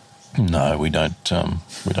 No, we don't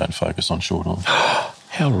focus on Shorthorn.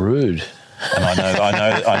 How rude. And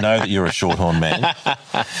I know that you're a Shorthorn man.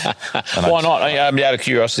 Why not? I mean, out of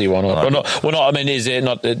curiosity, why not? Well, not. I mean, is there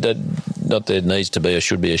not that there needs to be or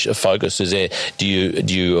should be a focus? Is there? Do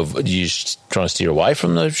you trying to steer away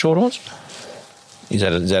from the Shorthorns? Is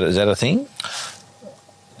that a thing?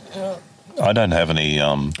 I don't have any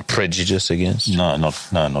prejudice against. No,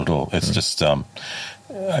 not at all. It's just I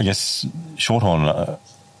guess Shorthorn.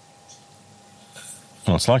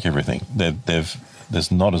 Well, it's like everything. There's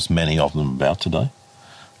not as many of them about today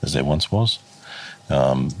as there once was.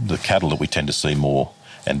 The cattle that we tend to see more,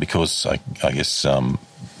 and because I guess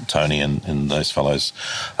Tony and those fellows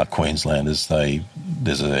are Queenslanders, there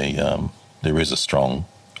is a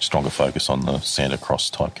stronger focus on the Santa Cross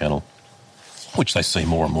type cattle, which they see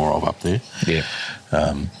more and more of up there. Yeah.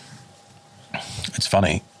 It's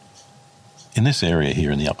funny, in this area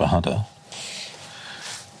here in the Upper Hunter,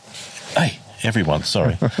 everyone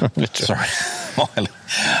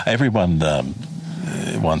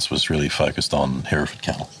once was really focused on Hereford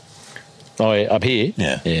cattle. Oh, yeah, up here?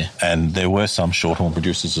 Yeah. And there were some Shorthorn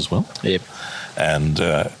producers as well. Yep. And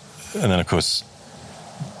then, of course,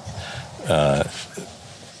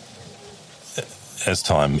 as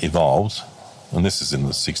time evolved, and this is in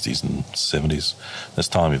the 60s and 70s, as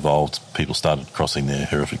time evolved, people started crossing their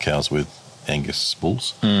Hereford cows with Angus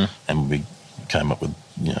bulls, and we came up with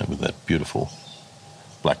that beautiful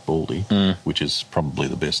black baldy, which is probably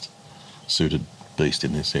the best suited beast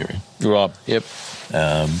in this area. Right. Yep.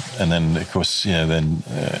 And then, of course,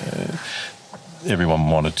 everyone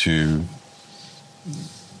wanted to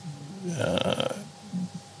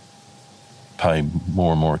pay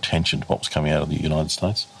more and more attention to what was coming out of the United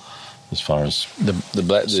States, as far as the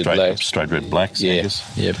straight red blacks. Yeah. Angus.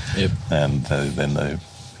 Yep. And then the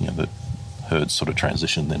herds sort of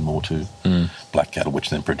transitioned then more to black cattle, which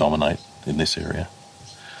then predominate in this area.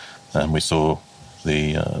 And we saw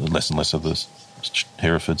the less and less of the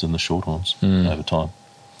Herefords and the Shorthorns over time.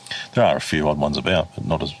 There are a few odd ones about,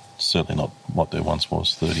 but certainly not what there once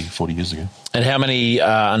was 30, 40 years ago. And how many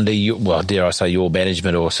are under dare I say, your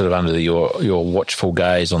management, or sort of under your watchful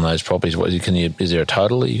gaze on those properties? Is there a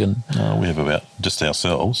total that you can? We have about just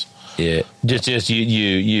ourselves. Yeah, just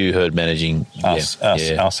you herd managing us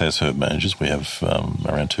as herd managers. We have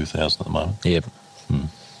around 2,000 at the moment. Yep.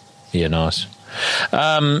 Yeah, nice.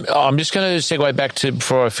 I'm just going to segue back to,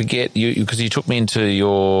 before I forget, because you took me into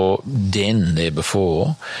your den there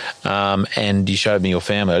before, and you showed me your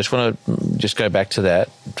family. I just want to go back to that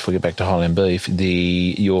before we get back to Highland Beef.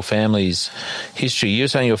 Your family's history. You're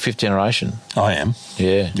saying you're fifth generation. I am.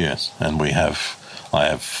 Yeah. Yes, and I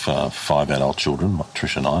have 5 adult children,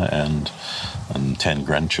 Trish and I, and 10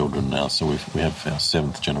 grandchildren now. So we have our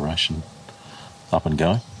 7th generation up and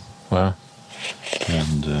going. Wow.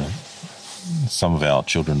 And some of our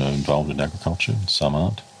children are involved in agriculture, and some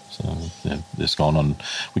aren't. So they've gone on.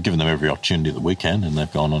 We've given them every opportunity that we can, and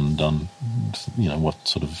they've gone on and done, what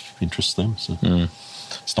sort of interests them. So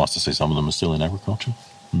it's nice to see some of them are still in agriculture.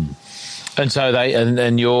 And so they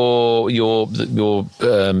your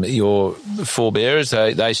forebearers,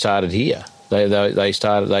 they started here. They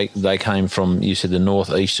started. They came from, you said, the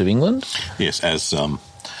northeast of England. Yes, as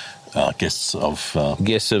guests of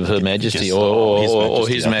Her Majesty, or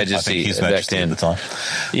His Majesty. I think His back Majesty then. at the time.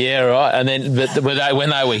 Yeah, right. And then, but when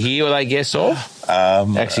they were here, were they guests of?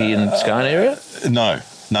 Actually, in Scone area? No.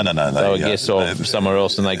 They were guests of somewhere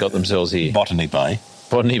else, and they got themselves here. Botany Bay.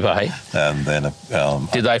 And then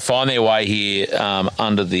did they find their way here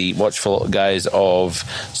under the watchful gaze of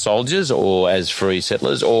soldiers, or as free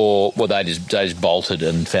settlers, or were they just bolted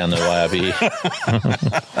and found their way up here?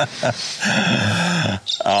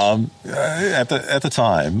 At the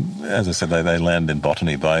time, as I said, they landed in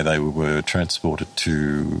Botany Bay. They were transported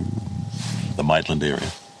to the Maitland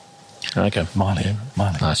area. Okay, Marley.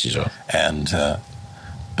 Nice, right. And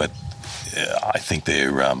but I think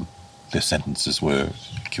their sentences were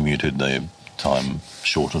commuted, their time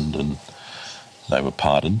shortened, and they were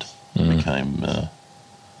pardoned, became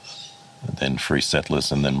then free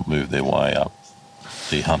settlers, and then moved their way up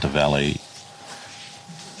the Hunter Valley,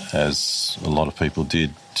 as a lot of people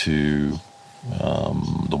did, to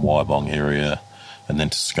the Wyabong area, and then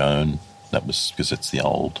to Scone. That was because it's the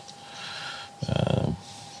old,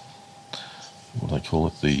 what do they call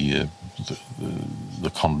it, the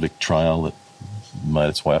convict trail that made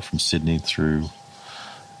its way up from Sydney through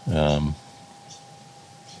Wyabong,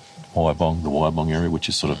 the Wyabong area, which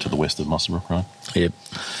is sort of to the west of Muswellbrook, right? Yep.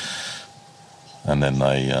 And then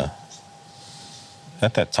they,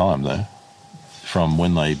 at that time though, from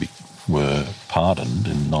when they were pardoned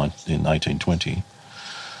in 1820,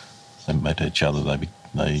 they met each other.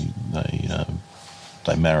 They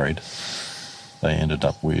married. They ended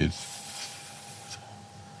up with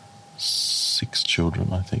 6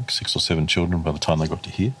 children, I think, 6 or 7 children by the time they got to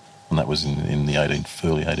here, and that was in the early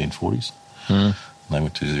 1840s. They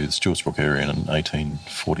went to the Stewartsbrook area in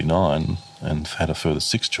 1849 and had a further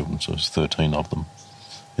 6 children, so there's 13 of them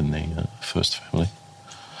in the first family,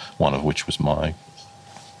 one of which was my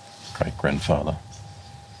great-grandfather.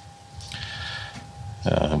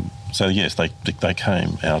 So yes, they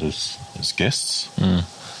came out as guests,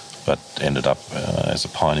 but ended up as a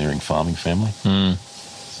pioneering farming family.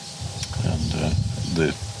 And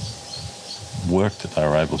the work that they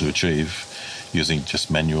were able to achieve using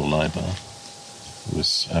just manual labour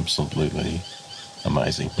was absolutely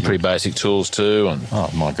amazing. Pretty basic tools too. And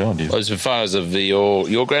oh my God! Yeah. As far as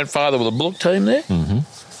your grandfather with the bullock team there,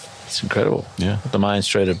 it's incredible. Yeah, the main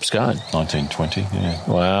street of Scone, 1920. Yeah.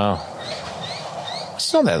 Wow.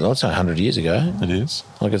 It's not that long. It's 100 years ago. It is.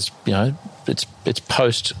 Like it's it's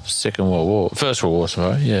post Second World War, First World War.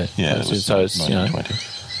 Sorry. Yeah. Yeah. It was 1920.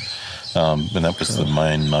 And that was the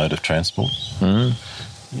main mode of transport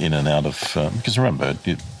in and out of. Because remember,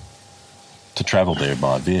 to travel there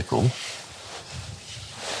by vehicle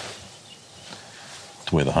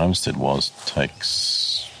to where the homestead was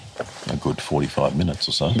takes a good 45 minutes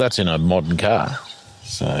or so. That's in a modern car.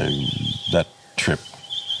 So that trip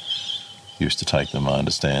used to take them, I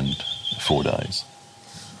understand, 4 days.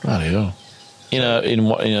 Bloody hell.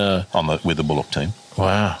 With the bullock team.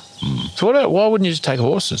 Wow. So why wouldn't you just take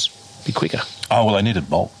horses? Be quicker. Oh, well, they needed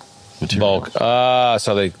bulk material.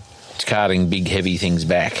 So they're carting big, heavy things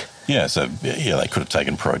back. Yeah, so they could have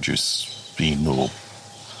taken produce in or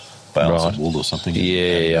bales of wool or something.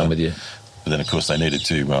 Yeah, I'm with you. But then, of course, they needed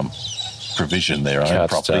to provision their own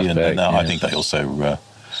property, and I think they also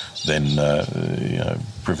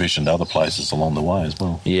provisioned other places along the way as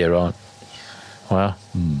well. Yeah, right. Wow.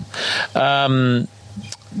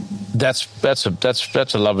 That's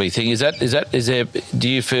a lovely thing. Is there? Do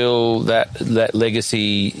you feel that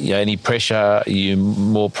legacy? Any pressure? Are you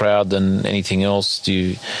more proud than anything else? Do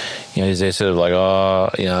you? Is there sort of like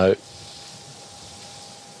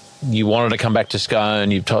you wanted to come back to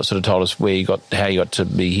Scone? You've sort of told us how you got to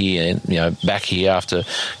be here, and back here after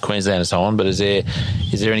Queensland and so on. But is there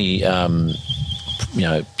any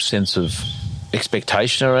sense of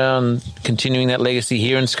expectation around continuing that legacy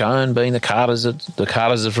here in Scone, being the Carters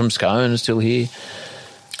are from Scone, still here?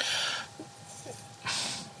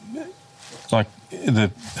 Like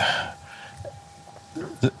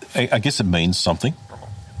I guess it means something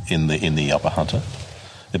in the Upper Hunter.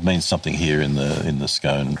 It means something here in the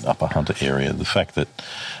Scone Upper Hunter area. The fact that,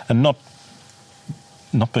 and not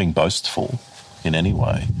being boastful in any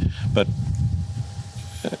way, but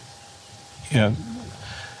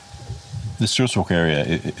the Stewartsbrook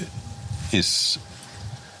area is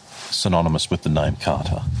synonymous with the name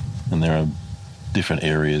Carter, and there are different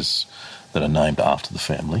areas that are named after the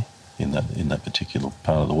family in that particular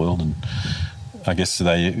part of the world. And I guess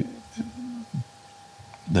they've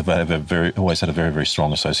always had a very, very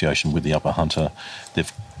strong association with the Upper Hunter.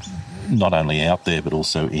 They've not only out there but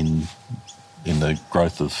also in the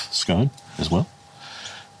growth of Scone as well.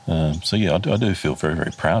 So, yeah, I do feel very,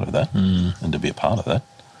 very proud of that and to be a part of that.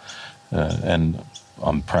 And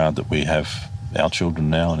I'm proud that we have our children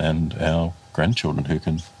now and our grandchildren who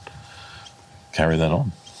can carry that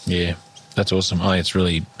on. Yeah, that's awesome. I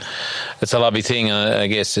think it's a lovely thing. I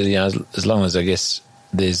guess, as long as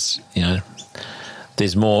there's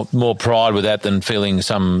more pride with that than feeling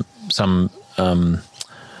some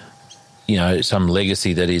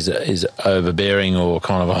legacy that is overbearing or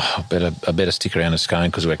kind of I better stick around a Scone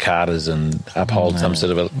because we're Carters and uphold some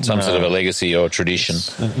sort of a legacy or tradition.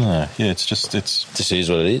 It's just is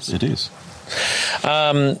what it is. It is.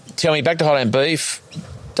 Tell me, back to Highland Beef,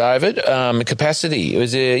 David. Capacity,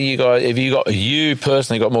 have you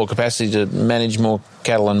personally got more capacity to manage more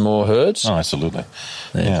cattle and more herds? Oh, absolutely.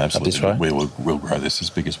 Yeah, absolutely. This way? We'll grow this as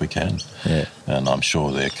big as we can. Yeah. And I'm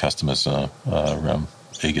sure their customers are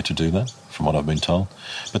eager to do that, from what I've been told.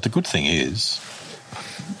 But the good thing is,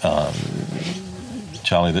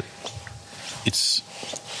 Charlie, that it's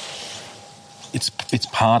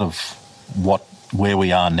part of where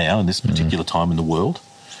we are now in this particular time in the world.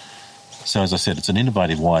 So, as I said, it's an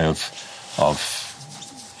innovative way of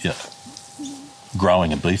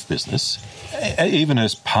growing a beef business, even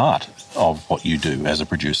as part of what you do as a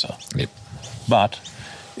producer. Yep. But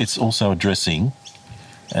it's also addressing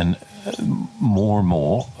more and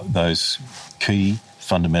more those key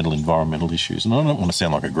fundamental environmental issues. And I don't want to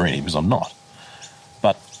sound like a greenie because I'm not.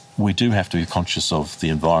 But we do have to be conscious of the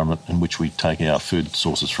environment in which we take our food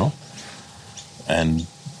sources from. And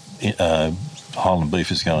Highland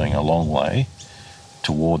Beef is going a long way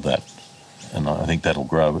toward that. And I think that'll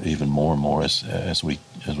grow even more and more as we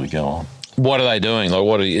go on. What are they doing? Like,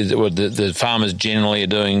 what the farmers generally are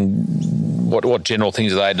doing? What general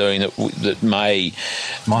things are they doing that may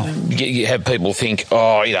have people think,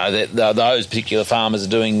 that those particular farmers are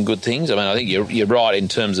doing good things? I mean, I think you're right in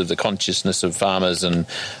terms of the consciousness of farmers and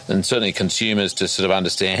certainly consumers to sort of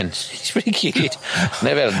understand. He's pretty cute.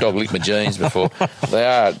 Never had a dog lick my jeans before. They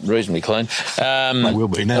are reasonably clean. They will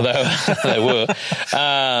be now. They were.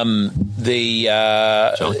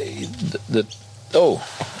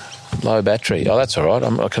 Low battery. Oh, that's all right.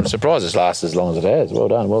 I'm surprised it's lasted as long as it has. Well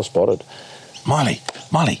done. Well spotted. Miley.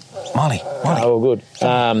 Oh, good.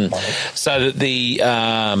 So that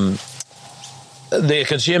the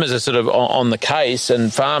consumers are sort of on the case,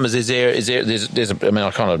 and farmers, there's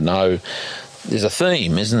I kind of know there's a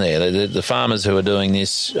theme, isn't there? The farmers who are doing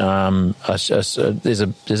this, there's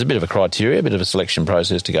a bit of a criteria, a bit of a selection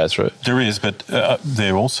process to go through. There is, but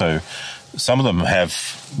they're also, some of them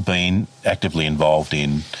have been actively involved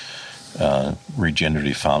in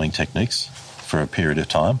regenerative farming techniques for a period of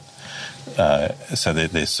time. So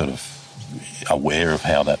they're sort of aware of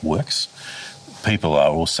how that works. People are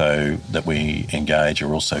also, that we engage,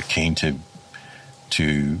 are also keen to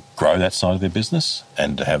grow that side of their business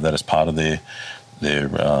and to have that as part of their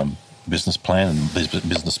business plan and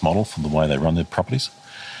business model for the way they run their properties.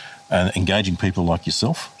 And engaging people like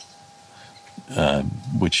yourself,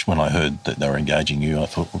 which when I heard that they were engaging you, I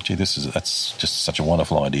thought, well, gee, that's just such a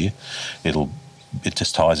wonderful idea. It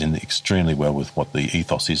just ties in extremely well with what the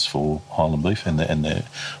ethos is for Highland Beef and the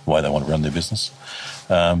way they want to run their business.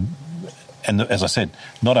 And as I said,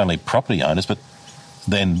 not only property owners, but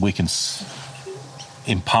then we can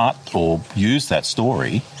impart or use that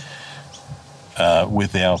story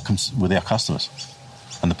with our customers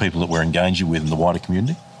and the people that we're engaging with in the wider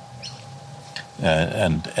community.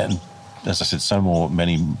 And as I said,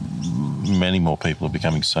 many more people are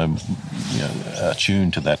becoming so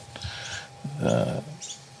attuned to that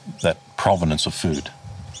provenance of food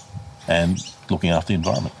and looking after the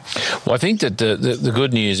environment. Well, I think that the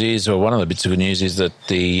good news is, or one of the bits of good news is that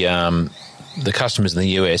the customers in the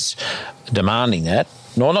US demanding that.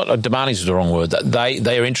 No, not demanding is the wrong word.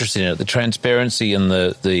 They are interested in it. The transparency and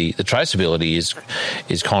the traceability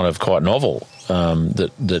is kind of quite novel.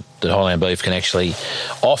 That Highland Beef can actually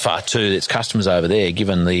offer to its customers over there,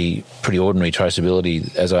 given the pretty ordinary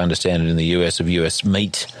traceability, as I understand it, in the US of US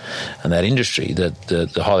meat and that industry, that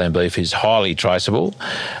the Highland Beef is highly traceable.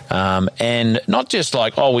 And not just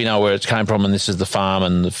like, we know where it came from and this is the farm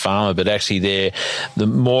and the farmer, but actually the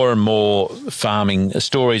more and more farming,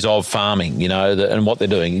 stories of farming, and what they're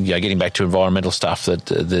doing, getting back to environmental stuff that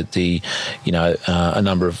a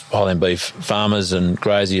number of Highland Beef farmers and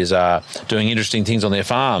graziers are doing interesting things on their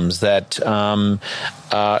farms that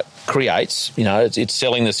creates, it's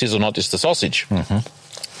selling the sizzle, not just the sausage. Mm-hmm.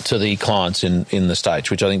 to the clients in the States,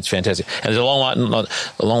 which I think is fantastic. And there's a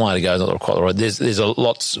long way to go. Not quite right. There's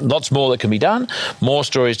lots more that can be done. More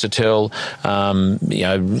stories to tell.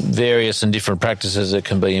 Various and different practices that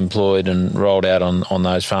can be employed and rolled out on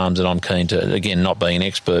those farms. And I'm keen to, again, not being an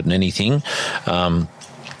expert in anything.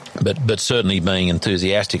 But certainly being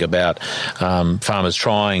enthusiastic about farmers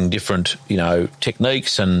trying different,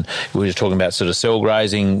 techniques. And we were just talking about sort of cell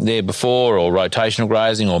grazing there before, or rotational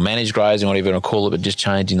grazing, or managed grazing, whatever you want to call it, but just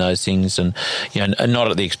changing those things and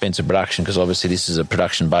not at the expense of production, because obviously this is a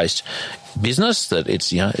production-based business that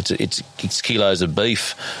it's kilos of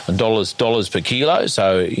beef and dollars per kilo.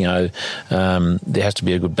 So, there has to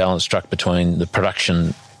be a good balance struck between the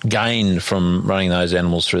production gain from running those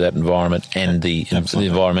animals through that environment and the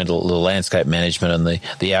environmental, the landscape management and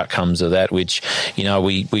the outcomes of that, which,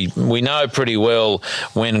 we know pretty well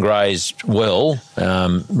when grazed well,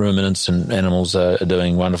 ruminants and animals are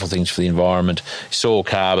doing wonderful things for the environment, soil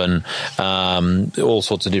carbon, all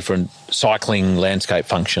sorts of different cycling, landscape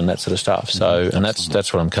function, that sort of stuff. So, and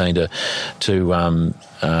that's what I'm keen to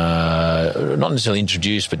not necessarily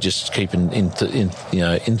introduce, but just keep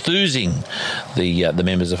enthusing the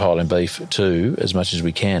members of Highland Beef too, as much as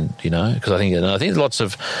we can, because I think lots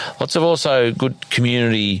of also good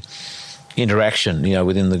community interaction,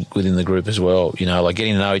 within the group as well, like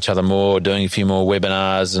getting to know each other more, doing a few more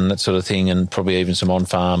webinars and that sort of thing, and probably even some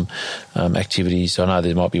on-farm activities. I know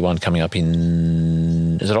there might be one coming up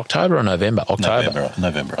is it October or November? October.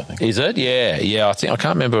 November, I think. Is it? Yeah. I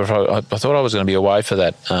can't remember if I thought I was going to be away for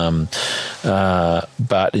that,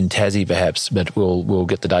 but in Tassie perhaps. But we'll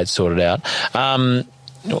get the dates sorted out.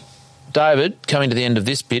 David, coming to the end of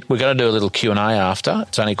this bit, we're going to do a little Q&A after.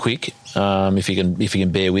 It's only quick, if you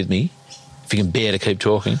can bear with me. If you can bear to keep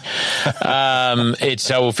talking.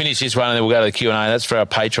 So we'll finish this one and then we'll go to the Q&A. That's for our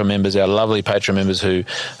Patreon members, our lovely Patreon members who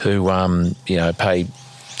pay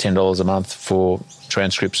 $10 a month for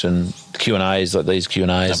transcripts and Q&As, like these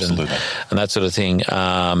Q&As and that sort of thing.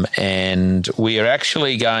 And we are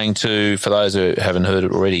actually going to, for those who haven't heard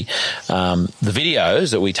it already, the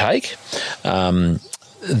videos that we take, our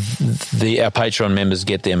Patreon members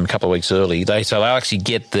get them a couple of weeks early. So they'll actually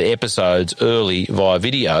get the episodes early via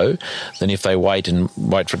video than if they wait for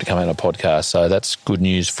it to come out on a podcast. So that's good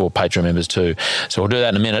news for Patreon members too. So we'll do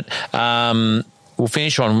that in a minute. We'll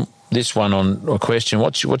finish on this one on a question.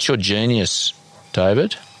 What's your genius,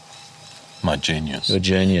 David? My genius. Your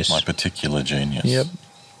genius. My particular genius. Yep.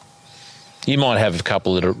 You might have a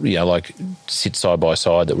couple that are, like sit side by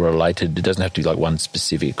side that were related. It doesn't have to be like one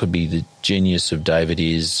specific. It could be the genius of David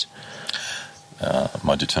is...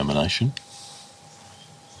 my determination.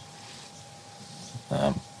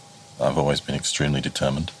 I've always been extremely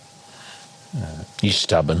determined. You're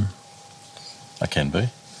stubborn. I can be.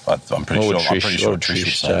 I'm pretty sure Trish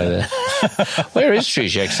would say that. Where is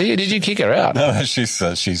Trish, actually? Did you kick her out? No, she's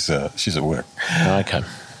at work. Okay.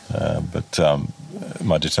 But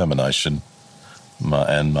my determination, my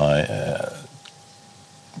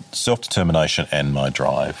self-determination and my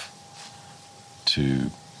drive to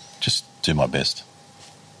just do my best.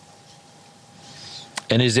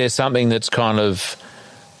 And is there something that's kind of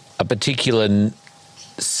a particular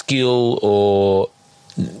skill or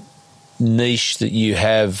niche that you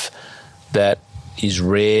have that is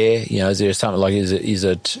rare? Is there something like is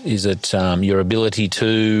it your ability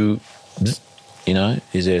to,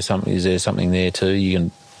 is there something there too? You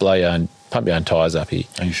can pump your own tyres up here.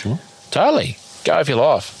 Are you sure? Totally. Go for your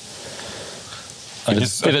life.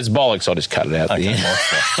 If it's bollocks, I'll just cut it out at the end.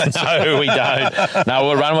 No, we don't. No,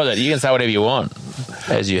 we'll run with it. You can say whatever you want,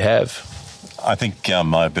 as you have. I think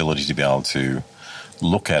my ability to be able to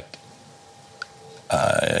look at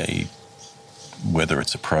whether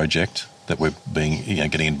it's a project that we're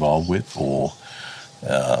getting involved with, or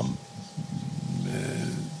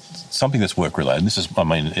something that's work related.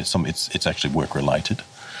 It's actually work related,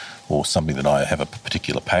 or something that I have a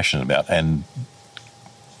particular passion about, and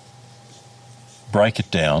break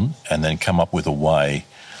it down and then come up with a way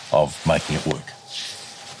of making it work.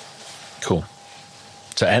 Cool.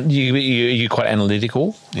 So you're quite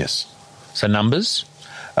analytical? Yes. So numbers?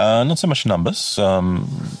 Not so much numbers.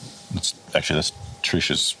 That's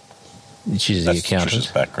Trish's. She's the accountant.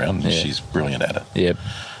 Trish's background. Yeah. She's brilliant at it. Yep.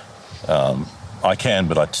 I can,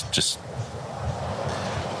 but I just...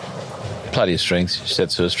 Play to your strengths.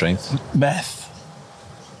 That's her strength. Math.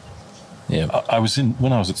 Yeah.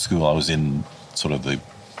 When I was at school, I was in sort of the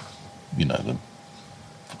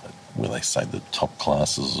where they say the top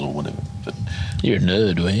classes or whatever. But you're a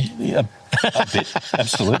nerd, were you? Yeah, a bit.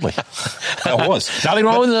 Absolutely. I was. Nothing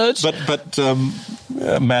wrong with nerds. But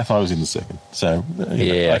math, I was in the second. So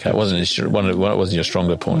okay. It wasn't your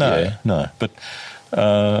stronger point. No. But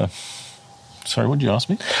Sorry, what did you ask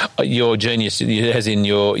me? Your genius, as in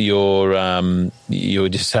you were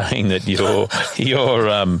just saying that you're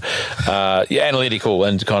analytical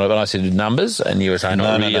and kind of. And I said numbers, and you were saying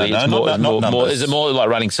not really. It's more. Is it more like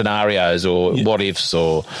running scenarios or what ifs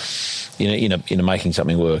or making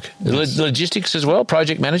something work? Yes. Logistics as well,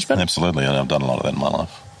 project management. Absolutely, and I've done a lot of that in my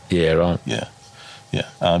life. Yeah, right. Yeah.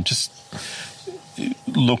 Just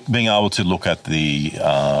being able to look at the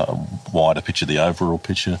wider picture, the overall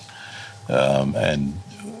picture. And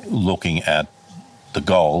looking at the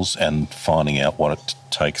goals and finding out what it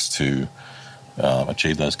takes to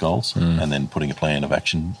achieve those goals and then putting a plan of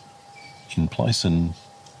action in place and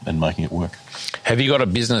making it work. Have you got a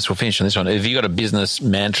business, we'll finish on this one, have you got a business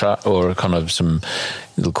mantra or kind of some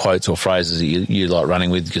little quotes or phrases that you like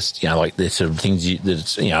running with, just, like the sort of things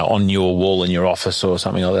that's on your wall in your office or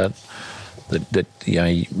something like that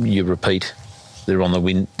you repeat? They're on the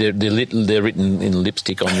wind. They're written in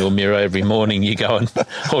lipstick on your mirror every morning. You go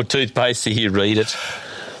or toothpaste, so you read it.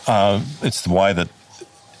 It's the way that,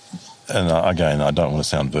 and again, I don't want to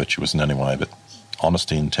sound virtuous in any way, but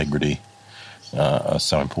honesty, integrity are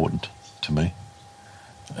so important to me,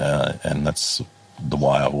 and that's the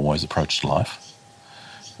way I've always approached life.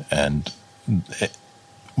 And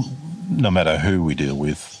no matter who we deal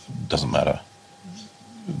with, doesn't matter.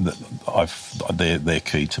 They're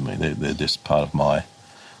key to me. They're just part of my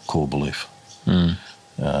core belief.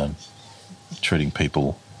 Treating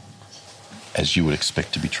people as you would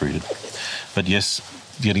expect to be treated. But yes,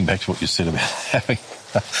 getting back to what you said about having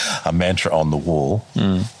a mantra on the wall,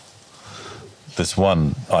 there's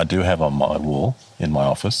one I do have on my wall in my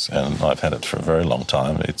office, and I've had it for a very long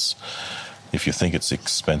time. It's, if you think it's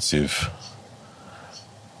expensive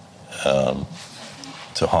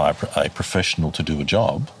to hire a professional to do a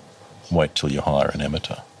job, wait till you hire an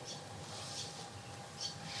amateur.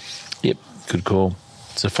 Yep, good call.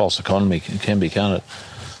 It's a false economy. It can be, can't it?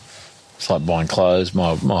 It's like buying clothes.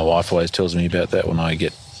 My wife always tells me about that when I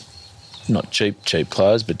get not cheap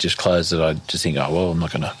clothes, but just clothes that I just think, I'm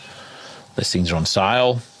not going to, these things are on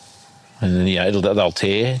sale. And then, they'll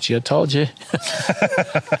tear. She, I told you.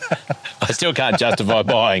 I still can't justify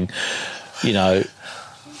buying,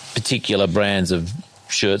 particular brands of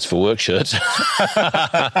shirts for work shirts. I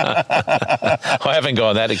haven't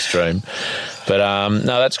gone that extreme. But,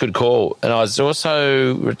 no, that's a good call. And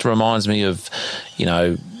it reminds me of,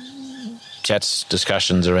 chats,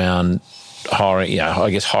 discussions around hiring,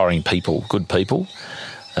 hiring people, good people,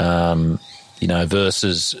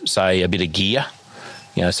 versus, say, a bit of gear.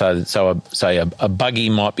 So a buggy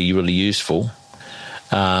might be really useful.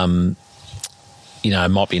 It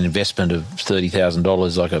might be an investment of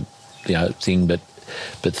 $30,000, like a thing, but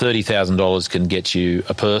 $30,000 can get you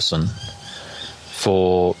a person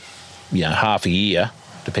for half a year,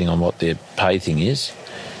 depending on what their pay thing is,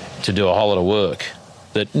 to do a whole lot of work.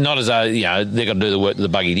 But not as though they're going to do the work that the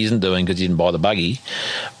buggy isn't doing because you didn't buy the buggy,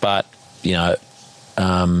 but in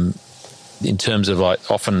terms of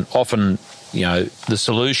like often. The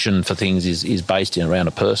solution for things is based around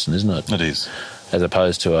a person, isn't it? It is, as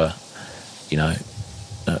opposed to a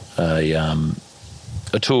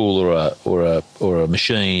tool or a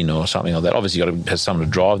machine or something like that. Obviously, you got to have someone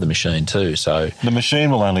to drive the machine too. So the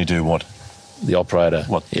machine will only do what the operator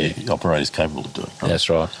the operator is capable of doing. Right? That's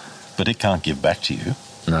right. But it can't give back to you.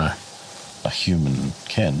 No, a human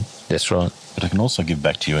can. That's right. But it can also give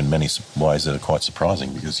back to you in many ways that are quite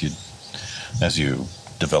surprising, because as you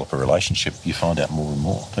develop a relationship, you find out more and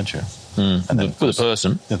more, don't you? And then the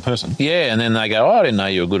person. The person. Yeah, and then they go, I didn't know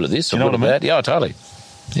you were good at this or good at that. Yeah, totally.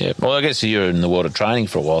 Yeah, well, I guess you're in the water training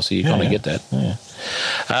for a while, so you kind of get that. Yeah.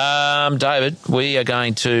 David, we are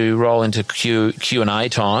going to roll into Q&A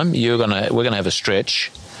time. We're going to have a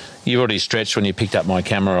stretch. You already stretched when you picked up my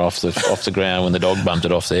camera off the ground when the dog bumped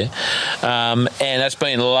it off there, and that's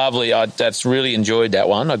been lovely. That's really enjoyed that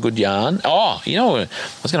one. A good yarn. Oh, I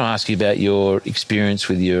was going to ask you about your experience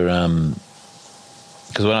with your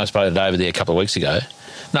because when I spoke to David there a couple of weeks ago,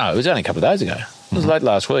 no, it was only a couple of days ago. It was late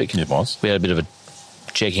last week. It was. We had a bit of a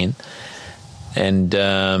check-in, and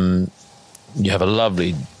you have a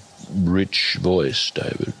lovely, rich voice,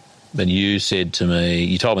 David. But you said to me,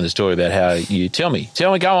 you told me the story about how you, tell me,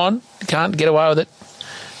 go on, you can't get away with it.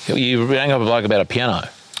 You rang up a bloke about a piano.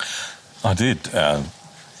 I did.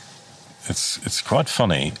 It's quite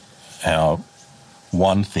funny how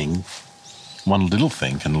one little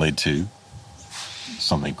thing can lead to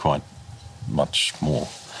something quite much more.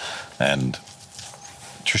 And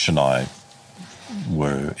Trish and I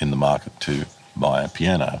were in the market to buy a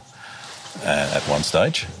piano at one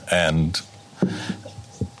stage, and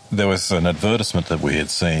there was an advertisement that we had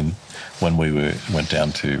seen when we went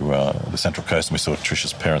down to the Central Coast, and we saw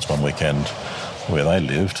Trish's parents one weekend where they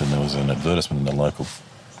lived, and there was an advertisement in the local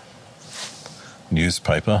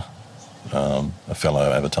newspaper, a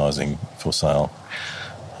fellow advertising for sale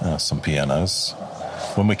some pianos.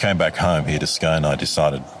 When we came back home here to Scone, and I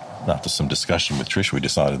decided, after some discussion with Trish, we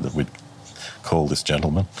decided that we'd call this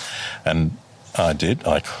gentleman. And I did.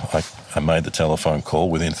 I made the telephone call.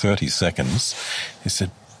 Within 30 seconds, he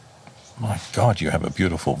said, "My God, you have a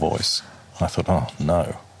beautiful voice." I thought, oh,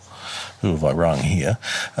 no. Who have I rung here?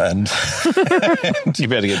 And you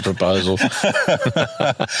better get a proposal.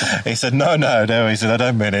 He said, no. He said, I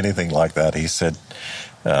don't mean anything like that. He said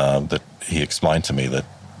that he explained to me that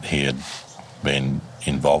he had been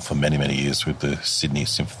involved for many, many years with the Sydney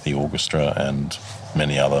Symphony Orchestra and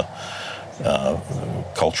many other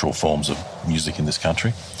cultural forms of music in this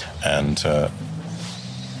country. And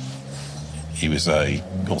he was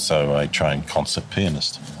also a trained concert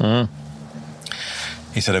pianist. Mm.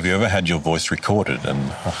 He said, "Have you ever had your voice recorded?"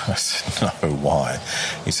 And I said, "No, why?"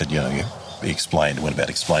 He said, he went about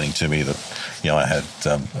explaining to me that, I had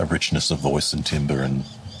a richness of voice and timbre and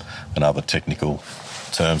other technical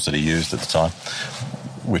terms that he used at the time,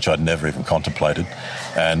 which I'd never even contemplated.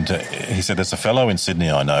 And he said, "There's a fellow in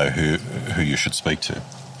Sydney I know who you should speak to."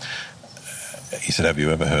 He said, "Have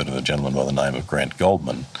you ever heard of a gentleman by the name of Grant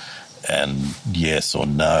Goldman?" And yes or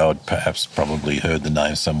no, I'd probably heard the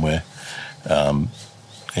name somewhere.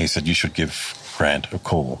 He said, "You should give Grant a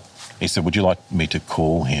call." He said, "Would you like me to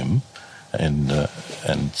call him and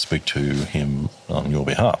speak to him on your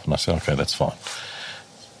behalf?" And I said, "Okay, that's fine."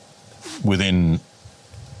 Within,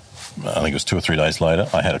 I think it was 2 or 3 days later,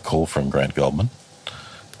 I had a call from Grant Goldman,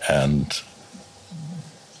 and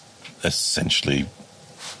essentially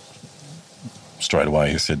straight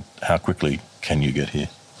away he said, "How quickly can you get here?"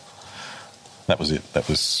 That was it. That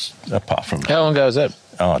was, apart from... How long ago was that?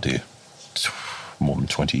 Oh, dear. More than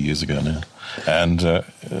 20 years ago now. And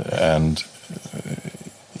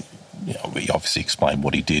he obviously explained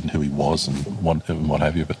what he did and who he was and what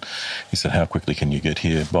have you, but he said, "How quickly can you get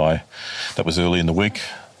here?" That was early in the week.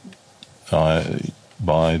 By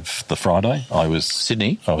the Friday, I was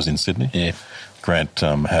in Sydney. Yeah. Grant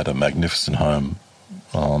had a magnificent home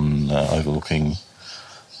overlooking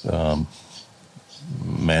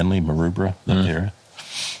Manly, Maroubra, that area.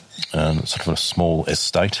 And sort of a small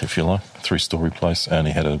estate, if you like, 3-story place, and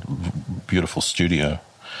he had a beautiful studio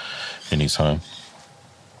in his home.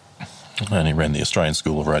 And he ran the Australian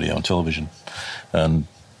School of Radio and Television. And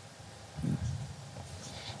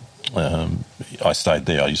I stayed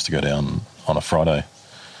there. I used to go down on a Friday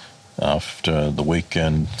after the week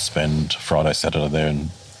and spend Friday, Saturday there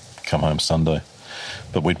and come home Sunday.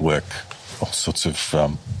 But we'd work all sorts of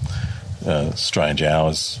strange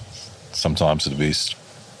hours. Sometimes it'd be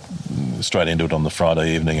straight into it on the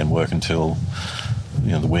Friday evening and work until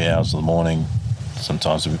the wee hours of the morning.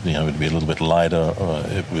 Sometimes it'd be a little bit later.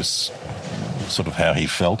 It was sort of how he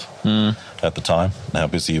felt at the time and how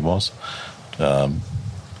busy he was. And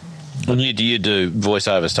you do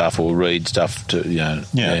voiceover stuff or read stuff to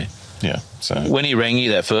Yeah. So when he rang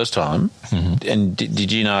you that first time, and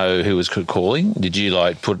did you know who was calling? Did you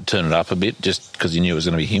turn it up a bit just because you knew it was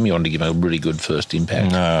going to be him? You wanted to give him a really good first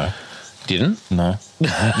impact. No. Didn't? No,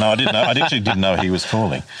 I didn't know. I actually didn't know he was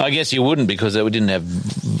calling. I guess you wouldn't because we didn't have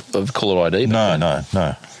a caller ID. No,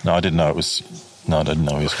 I didn't know it was. No, I didn't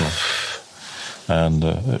know he was calling.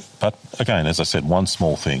 And but again, as I said, one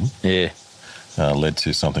small thing, led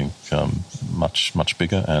to something much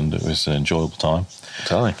bigger, and it was an enjoyable time.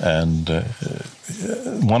 Totally. And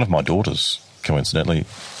one of my daughters, coincidentally,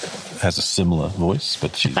 has a similar voice,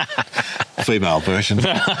 but she's a female version.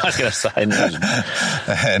 I was going to say. No.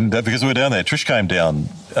 And because we were down there, Trish came down.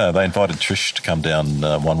 They invited Trish to come down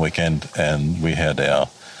one weekend, and we had our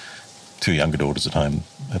 2 younger daughters at home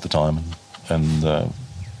at the time, and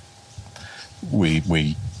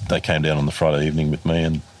they came down on the Friday evening with me,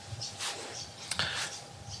 and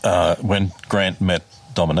when Grant met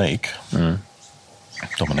Dominique,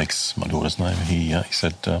 Dominique's my daughter's name, he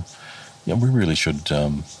said, we really should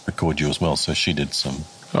record you as well. So she did some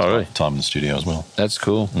time in the studio as well. That's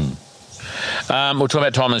cool. We'll talk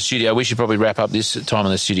about time in the studio. We should probably wrap up this time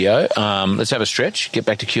in the studio. Let's have a stretch, get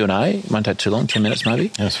back to Q&A. Won't take too long, 10 minutes maybe. Yeah,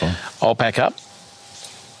 that's fine. I'll pack up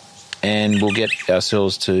and we'll get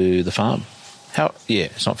ourselves to the farm.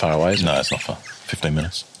 It's not far away, is it? No, it's not far. 15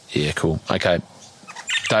 minutes. Yeah, cool. Okay.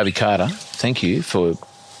 David Carter, thank you for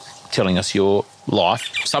telling us your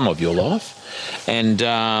life, some of your life. And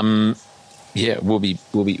I'll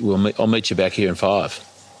meet you back here in 5.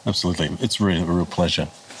 Absolutely. It's really a real pleasure.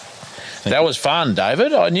 That was fun,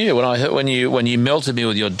 David. I knew when you melted me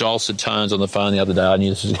with your dulcet tones on the phone the other day, I knew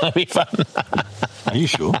this was going to be fun. Are you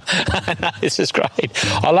sure? No, this is great.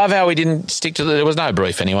 I love how we didn't stick to there was no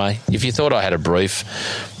brief anyway. If you thought I had a brief,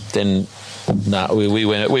 then no, we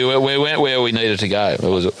went where we needed to go.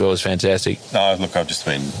 It was fantastic. No, look,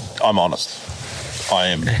 I'm honest. I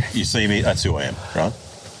am. You see me, that's who I am, right?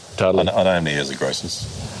 Totally. I don't have any airs of grossness.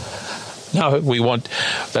 No,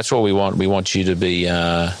 that's what we want. We want you to be,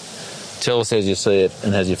 tell us as you see it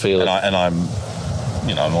and as you feel it.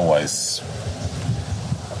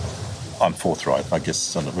 I'm forthright, I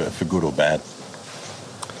guess, for good or bad.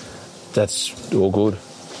 That's all good.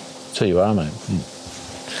 That's who you are, mate.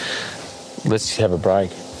 Let's have a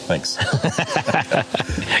break. Thanks.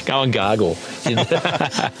 Go and gargle.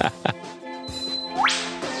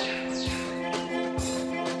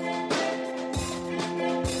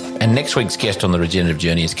 And next week's guest on the Regenerative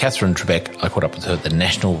Journey is Catherine Trebeck. I caught up with her at the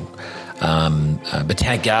National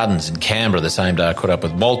Botanic Gardens in Canberra the same day I caught up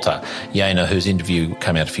with Walter Yaner, whose interview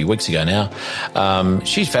came out a few weeks ago now.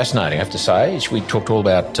 She's fascinating, I have to say. We talked all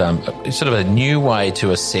about sort of a new way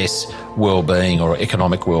to assess well-being or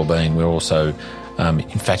economic well-being. We're also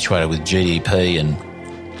infatuated with GDP and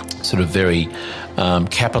sort of very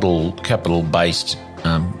capital-based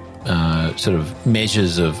sort of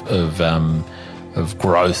measures of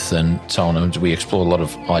growth and so on. And we explore a lot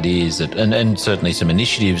of ideas and certainly some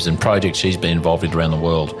initiatives and projects she's been involved in around the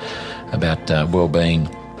world about well-being,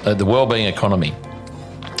 the well-being economy.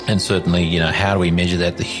 And certainly, how do we measure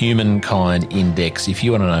that? The Humankind Index. If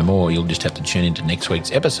you want to know more, you'll just have to tune into next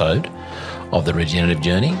week's episode of The Regenerative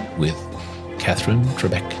Journey with Catherine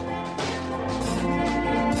Trebeck.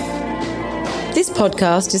 This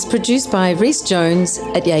podcast is produced by Rhys Jones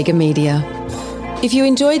at Jaeger Media. If you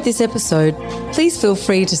enjoyed this episode, please feel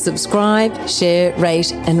free to subscribe, share,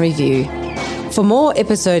 rate and review. For more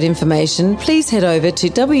episode information, please head over to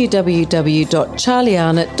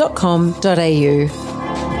www.charliearnott.com.au.